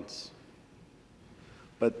province.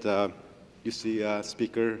 But you see,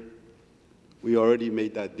 Speaker, we already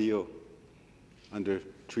made that deal under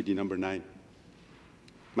Treaty Number 9.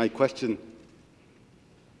 My question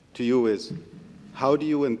to you is, how do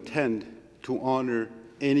you intend to honour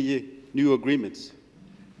any new agreements,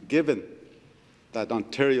 given that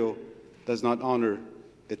Ontario does not honour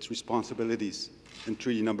its responsibilities in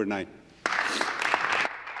Treaty Number 9?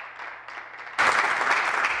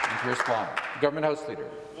 To respond, Government House Leader.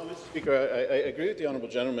 Well, Mr. Speaker, I agree with the honourable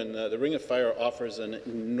gentleman. The Ring of Fire offers an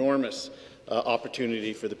enormous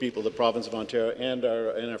opportunity for the people of the province of Ontario and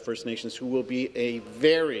our First Nations, who will be a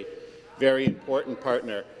very, very important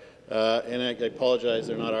partner. And I apologize,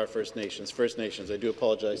 they're not our First Nations. I do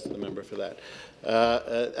apologize to the member for that.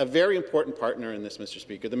 A very important partner in this, Mr.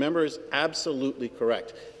 Speaker. The member is absolutely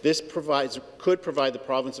correct. This could provide the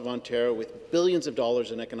province of Ontario with billions of dollars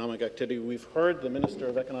in economic activity. We've heard the Minister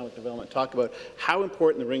of Economic Development talk about how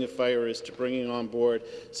important the Ring of Fire is to bringing on board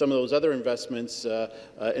some of those other investments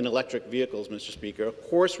in electric vehicles, Mr. Speaker. Of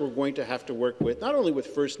course, we're going to have to work with not only with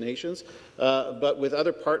First Nations, but with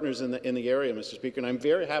other partners in the area, Mr. Speaker. And I'm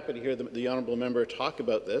very happy to hear the honourable member talk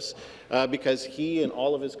about this because he and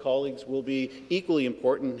all of his colleagues will be equally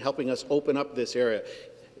important in helping us open up this area.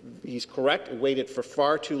 He's correct. It waited for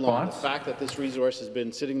far too long. The fact that this resource has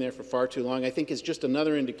been sitting there for far too long, I think, is just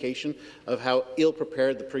another indication of how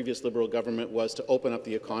ill-prepared the previous Liberal government was to open up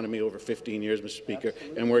the economy over 15 years, Mr. Speaker,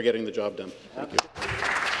 and we're getting the job done. Thank you.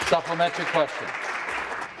 Supplementary question.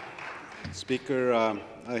 Speaker,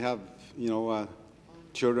 I have,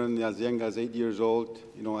 children as young as 8 years old.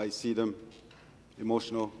 I see them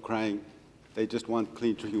emotional, crying. They just want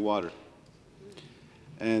clean drinking water.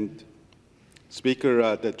 And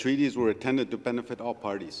Speaker, the treaties were intended to benefit all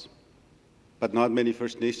parties, but many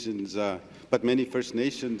First Nations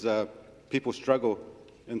people struggle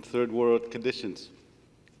in third world conditions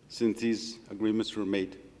since these agreements were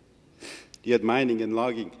made. Yet mining and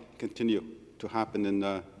logging continue to happen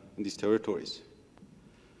in these territories.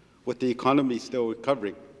 With the economy still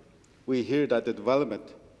recovering, we hear that the development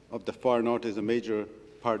of the far north is a major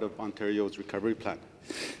part of Ontario's recovery plan.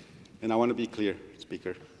 And I want to be clear,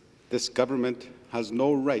 Speaker, this government has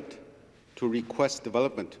no right to request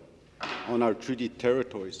development on our treaty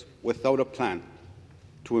territories without a plan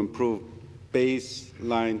to improve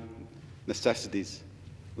baseline necessities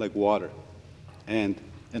like water and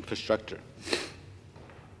infrastructure.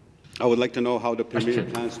 I would like to know how the Premier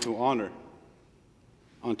plans to honour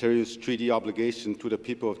Ontario's treaty obligation to the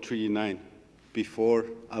people of Treaty 9 before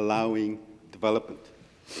allowing development.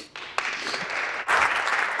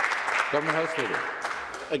 Government House Leader.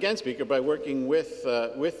 Again, Speaker, by working with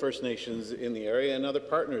First Nations in the area and other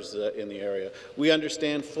partners in the area. We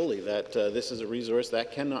understand fully that this is a resource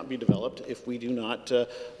that cannot be developed if we do not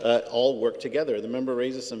all work together. The member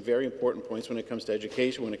raises some very important points when it comes to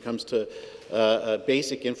education, when it comes to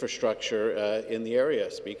basic infrastructure in the area,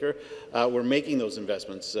 Speaker. We're making those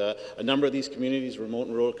investments. A number of these communities, remote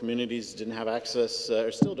and rural communities, didn't have access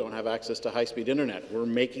or still don't have access to high-speed internet. We're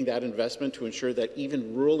making that investment to ensure that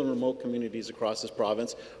even rural and remote communities across this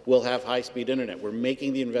province will have high-speed internet. We're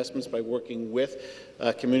making the investments by working with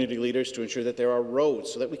community leaders to ensure that there are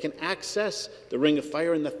roads so that we can access the Ring of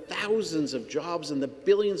Fire and the thousands of jobs and the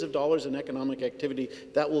billions of dollars in economic activity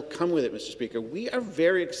that will come with it, Mr. Speaker. We are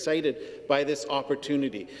very excited by this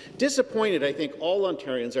opportunity. Disappointed, I think all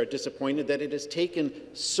Ontarians are disappointed that it has taken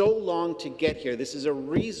so long to get here. This is a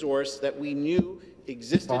resource that we knew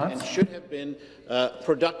existed and should have been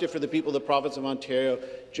productive for the people of the province of Ontario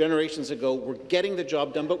generations ago. We're getting the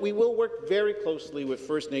job done, but we will work very closely with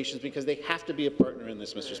First Nations because they have to be a partner in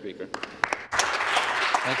this, Mr. Speaker.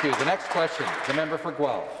 Thank you. The next question, the member for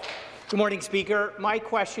Guelph. Good morning, Speaker. My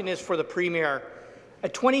question is for the Premier. A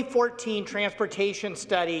 2014 transportation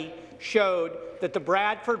study showed that the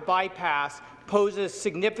Bradford bypass poses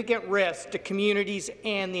significant risk to communities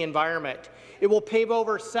and the environment. It will pave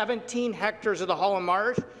over 17 hectares of the Holland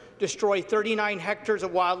Marsh, destroy 39 hectares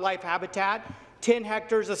of wildlife habitat, 10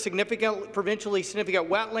 hectares of provincially significant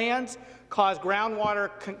wetlands, cause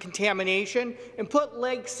groundwater contamination, and put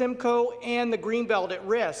Lake Simcoe and the Greenbelt at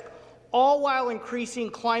risk, all while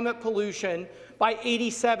increasing climate pollution by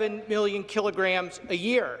 87 million kilograms a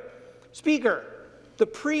year. Speaker, the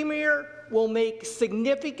Premier will make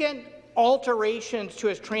significant alterations to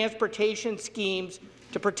his transportation schemes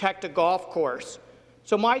to protect a golf course.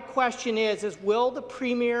 So my question is will the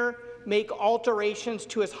Premier make alterations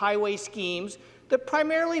to his highway schemes that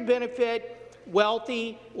primarily benefit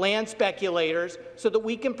wealthy land speculators so that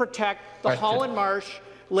we can protect the Holland Marsh,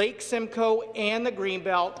 Lake Simcoe and the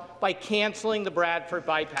Greenbelt by cancelling the Bradford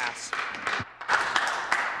bypass?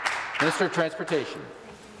 Minister of Transportation.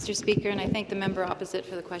 Mr. Speaker, and I thank the member opposite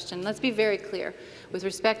for the question. Let's be very clear. With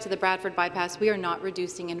respect to the Bradford bypass, we are not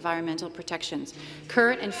reducing environmental protections.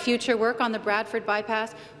 Current and future work on the Bradford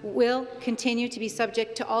bypass will continue to be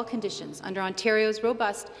subject to all conditions under Ontario's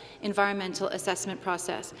robust environmental assessment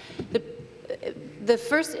process. The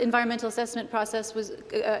first environmental assessment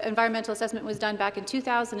was done back in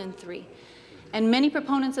 2003. And many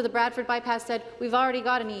proponents of the Bradford bypass said, we've already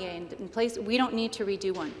got an EA in place, we don't need to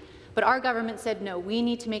redo one. But our government said, no, we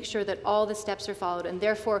need to make sure that all the steps are followed, and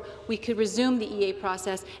therefore we could resume the EA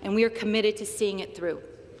process, and we are committed to seeing it through.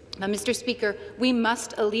 Now, Mr. Speaker, we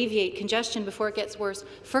must alleviate congestion before it gets worse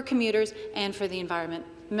for commuters and for the environment.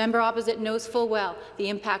 The member opposite knows full well the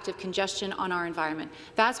impact of congestion on our environment.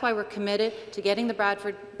 That's why we're committed to getting the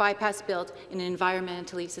Bradford bypass built in an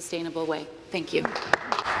environmentally sustainable way. Thank you.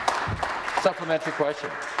 Supplementary question.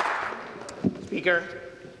 Speaker,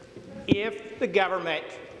 if the government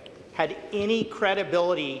had any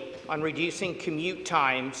credibility on reducing commute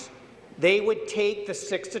times, they would take the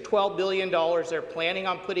 $6 to $12 billion they're planning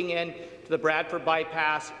on putting in to the Bradford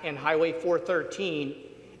bypass and Highway 413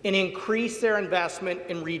 and increase their investment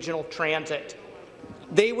in regional transit.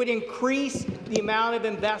 They would increase the amount of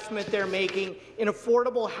investment they're making in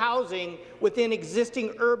affordable housing within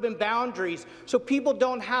existing urban boundaries so people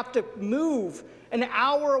don't have to move an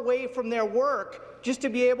hour away from their work just to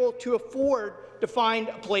be able to afford to find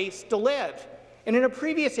a place to live. And in a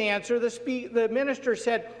previous answer, the minister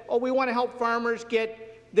said, oh, we want to help farmers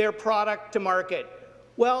get their product to market.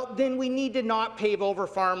 Well, then we need to not pave over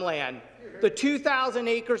farmland. The 2,000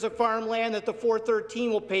 acres of farmland that the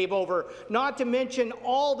 413 will pave over, not to mention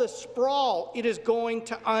all the sprawl it is going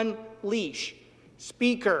to unleash.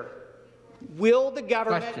 Speaker, will the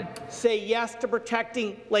government say yes to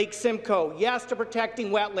protecting Lake Simcoe, yes to protecting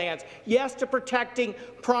wetlands, yes to protecting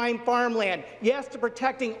prime farmland, yes to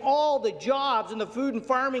protecting all the jobs in the food and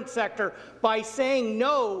farming sector by saying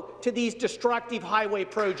no to these destructive highway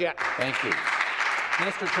projects? Thank you.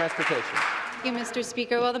 Minister of Transportation. Thank you, Mr.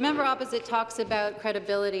 Speaker. Well, the member opposite talks about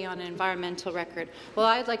credibility on an environmental record. Well,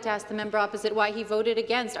 I'd like to ask the member opposite why he voted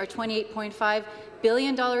against our $28.5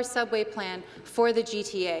 billion subway plan for the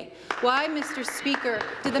GTA. Why, Mr. Speaker,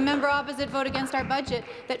 did the member opposite vote against our budget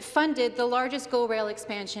that funded the largest GO Rail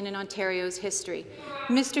expansion in Ontario's history?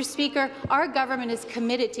 Mr. Speaker, our government is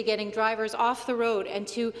committed to getting drivers off the road and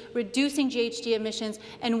to reducing GHG emissions,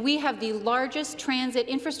 and we have the largest transit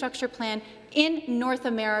infrastructure plan in North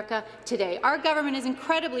America today. Our government is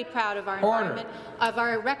incredibly proud of our environment, of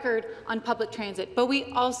our record on public transit, but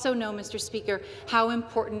we also know, Mr. Speaker, how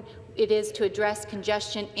important it is to address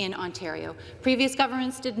congestion in Ontario. Previous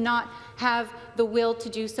governments did not have the will to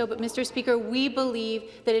do so, but, Mr. Speaker, we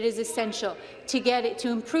believe that it is essential to get it to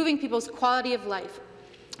improving people's quality of life,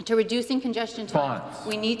 to reducing congestion time.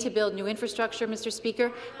 We need to build new infrastructure, Mr.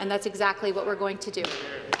 Speaker, and that's exactly what we're going to do.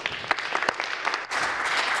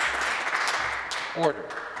 Order.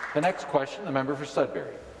 The next question, the member for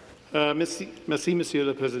Sudbury. Merci, Monsieur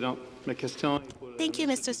le Président. Thank you,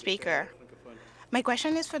 Mr. Speaker. My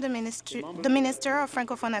question is for the Minister of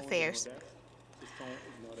Francophone Affairs.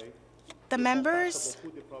 the members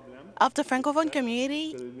of the Francophone community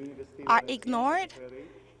are ignored,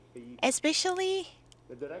 especially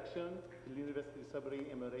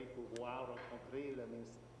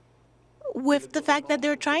with the fact that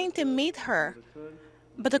they're trying to meet her,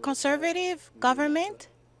 but the Conservative government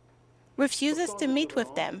refuses to meet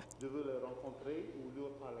with them.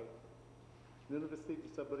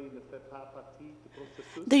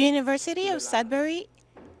 The University of Sudbury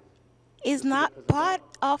is not part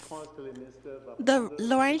of the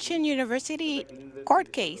Laurentian University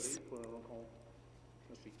court case.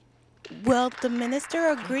 Will the minister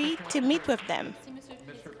agree to meet with them?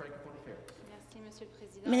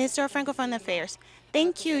 Minister of Francophone Affairs.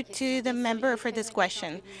 Thank you to the member for this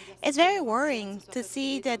question. It's very worrying to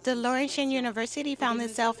see that the Laurentian University found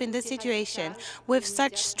itself in this situation with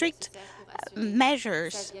such strict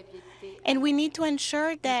measures, and we need to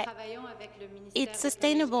ensure that it's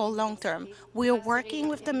sustainable long term. We are working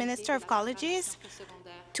with the Minister of Colleges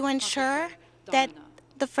to ensure that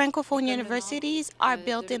the Francophone universities are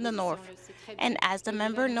built in the north. And as the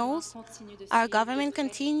member knows, our government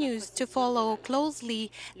continues to follow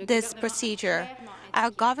closely this procedure.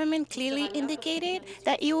 Our government clearly indicated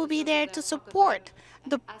that it will be there to support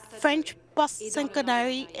the French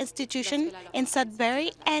post-secondary institution in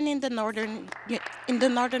Sudbury and in the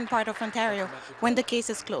northern part of Ontario when the case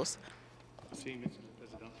is closed.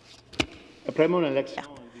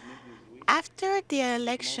 After the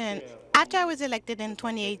election, after I was elected in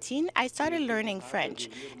 2018, I started learning French,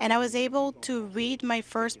 and I was able to read my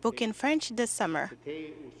first book in French this summer.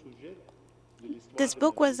 This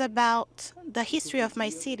book was about the history of my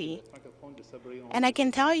city, and I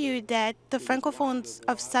can tell you that the Francophones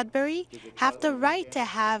of Sudbury have the right to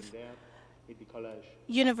have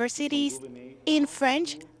universities in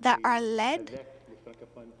French that are led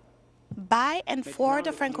by and for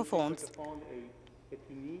the Francophones.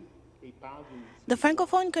 The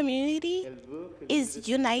Francophone community is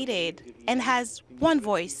united and has one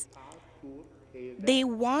voice. They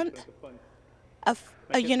want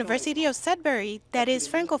a University of Sudbury that is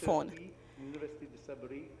Francophone.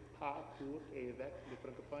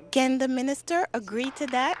 Can the minister agree to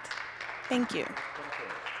that? Thank you.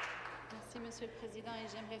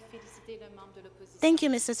 Thank you,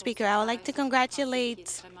 Mr. Speaker. I would like to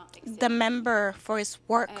congratulate the member for his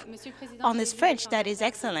work on his French. That is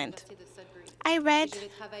excellent. I read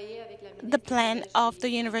the plan of the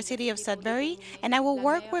University of Sudbury, and I will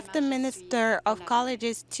work with the Minister of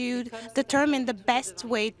Colleges to determine the best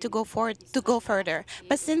way to go further.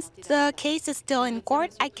 But since the case is still in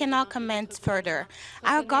court, I cannot comment further.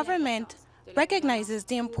 Our government recognizes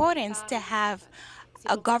the importance to have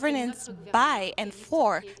a governance by and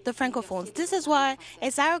for the Francophones. This is why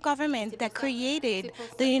it's our government that created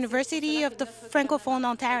the University of the Francophone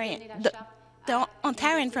Ontarian, the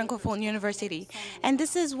Ontarian Francophone University. And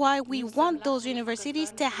this is why we want those universities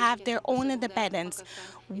to have their own independence.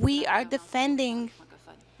 We are defending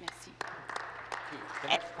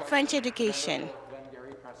French education.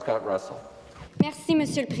 Scott Russell. Merci,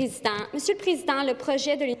 Monsieur le Président. Monsieur le Président, le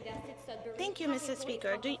projet de l'Université de Sudbury... Thank you, Mr.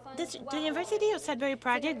 Speaker. The University of Sudbury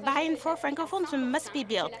project by and for Francophones must be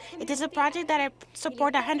built. It is a project that I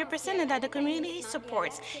support 100% and that the community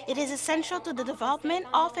supports. It is essential to the development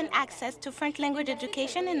of and access to French language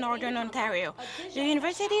education in Northern Ontario. The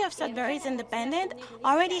University of Sudbury is independent,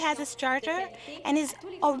 already has its charter, and is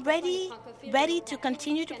already ready to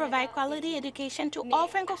continue to provide quality education to all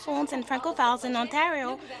Francophones and Francophiles in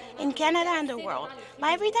Ontario, in Canada, and the world. But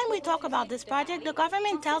every time we talk about this project, the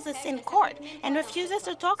government tells us in court and refuses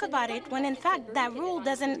to talk about it when, in fact, that rule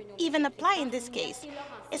doesn't even apply in this case.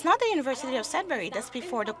 It's not the University of Sudbury that's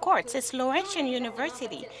before the courts, it's Laurentian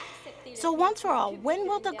University. So once for all, when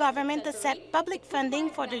will the government accept public funding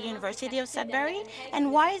for the University of Sudbury?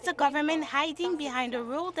 And why is the government hiding behind a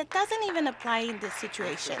rule that doesn't even apply in this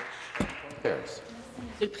situation? Monsieur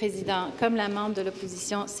le Président, comme la membre de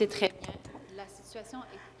l'opposition sait très bien, la situation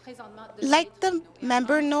est présentement... Like the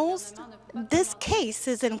member knows, this case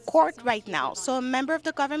is in court right now, so a member of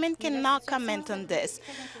the government cannot comment on this.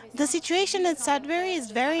 The situation in Sudbury is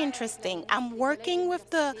very interesting. I'm working with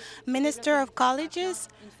the Minister of Colleges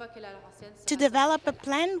to develop a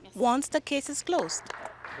plan once the case is closed.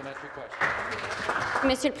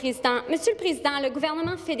 Monsieur le Président, le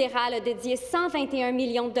gouvernement fédéral a dédié 121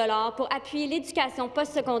 millions de dollars pour appuyer l'éducation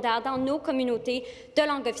postsecondaire dans nos communautés de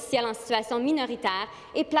langue officielle en situation minoritaire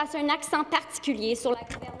et place un accent particulier sur la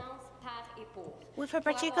gouvernance par et pour. with a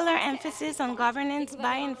particular emphasis on governance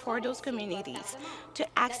by and for those communities. To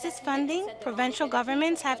access funding, provincial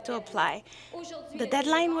governments have to apply. The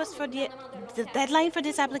deadline for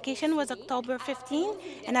this application was October 15,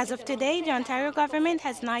 and as of today, the Ontario government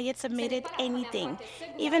has not yet submitted anything,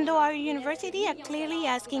 even though our university are clearly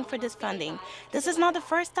asking for this funding. This is not the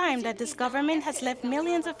first time that this government has left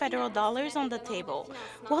millions of federal dollars on the table.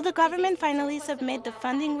 Will the government finally submit the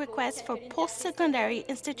funding request for post-secondary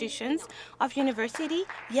institutions of university,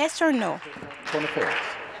 yes or no?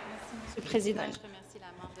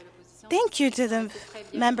 Thank you to the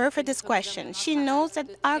member for this question. She knows that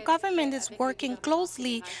our government is working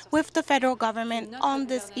closely with the federal government on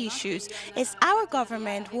these issues. It's our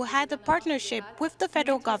government who had a partnership with the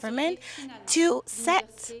federal government to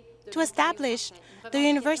establish the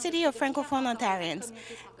University of Francophone Ontarians.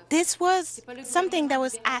 This was something that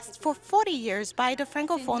was asked for 40 years by the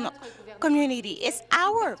Francophone community. It's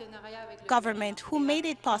our government who made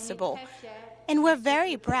it possible, and we're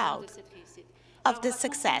very proud of this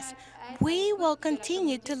success. We will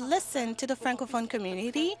continue to listen to the Francophone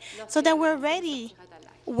community so that we're ready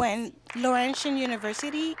when Laurentian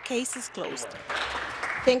University case is closed.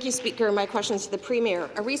 Thank you, Speaker. My question is to the Premier.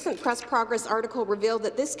 A recent Press Progress article revealed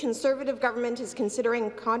that this Conservative government is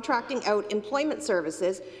considering contracting out employment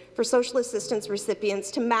services for social assistance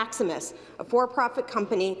recipients to Maximus, a for-profit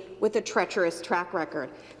company with a treacherous track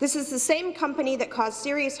record. This is the same company that caused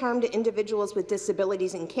serious harm to individuals with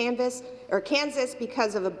disabilities in Kansas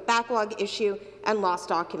because of a backlog issue and lost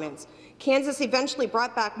documents. Kansas eventually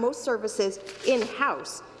brought back most services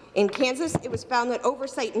in-house. In Kansas, it was found that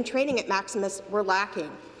oversight and training at Maximus were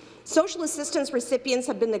lacking. Social assistance recipients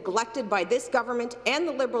have been neglected by this government and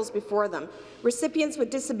the Liberals before them. Recipients with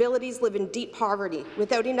disabilities live in deep poverty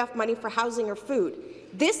without enough money for housing or food.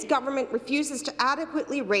 This government refuses to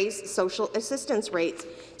adequately raise social assistance rates.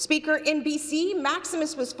 Speaker, in BC,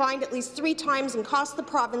 Maximus was fined at least 3 times and cost the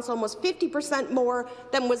province almost 50% more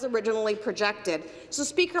than was originally projected. So,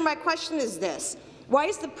 Speaker, my question is this. Why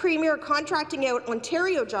is the Premier contracting out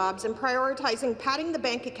Ontario jobs and prioritizing padding the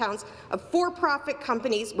bank accounts of for-profit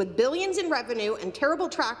companies with billions in revenue and terrible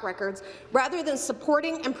track records, rather than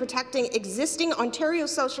supporting and protecting existing Ontario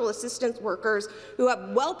social assistance workers who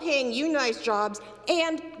have well-paying unionized jobs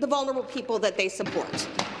and the vulnerable people that they support?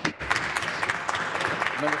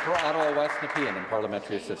 Member for Ottawa West Nepean and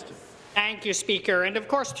Parliamentary Assistant. Thank you, Speaker. And of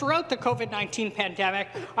course, throughout the COVID-19 pandemic,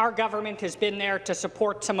 our government has been there to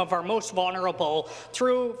support some of our most vulnerable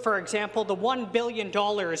through, for example, the $1 billion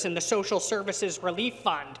in the Social Services Relief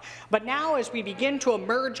Fund. But now, as we begin to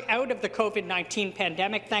emerge out of the COVID-19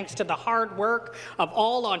 pandemic, thanks to the hard work of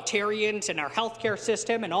all Ontarians in our healthcare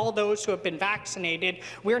system and all those who have been vaccinated,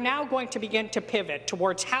 we're now going to begin to pivot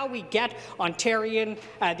towards how we get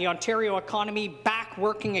the Ontario economy back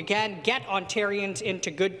working again, get Ontarians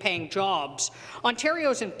into good-paying jobs.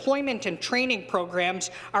 Ontario's employment and training programs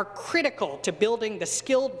are critical to building the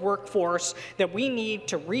skilled workforce that we need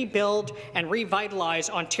to rebuild and revitalize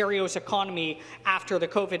Ontario's economy after the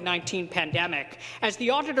COVID-19 pandemic. As the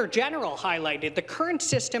Auditor General highlighted, the current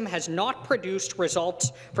system has not produced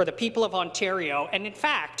results for the people of Ontario, and in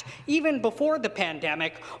fact, even before the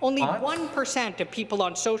pandemic, only 1% of people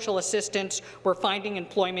on social assistance were finding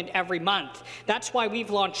employment every month. That's why we've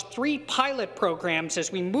launched 3 pilot programs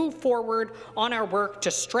as we move forward on our work to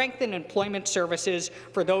strengthen employment services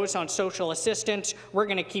for those on social assistance. We're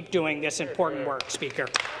going to keep doing this important work, Speaker.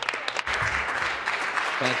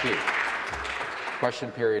 Thank you. Question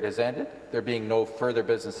period has ended. There being no further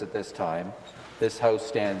business at this time, this House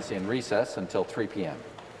stands in recess until 3 p.m.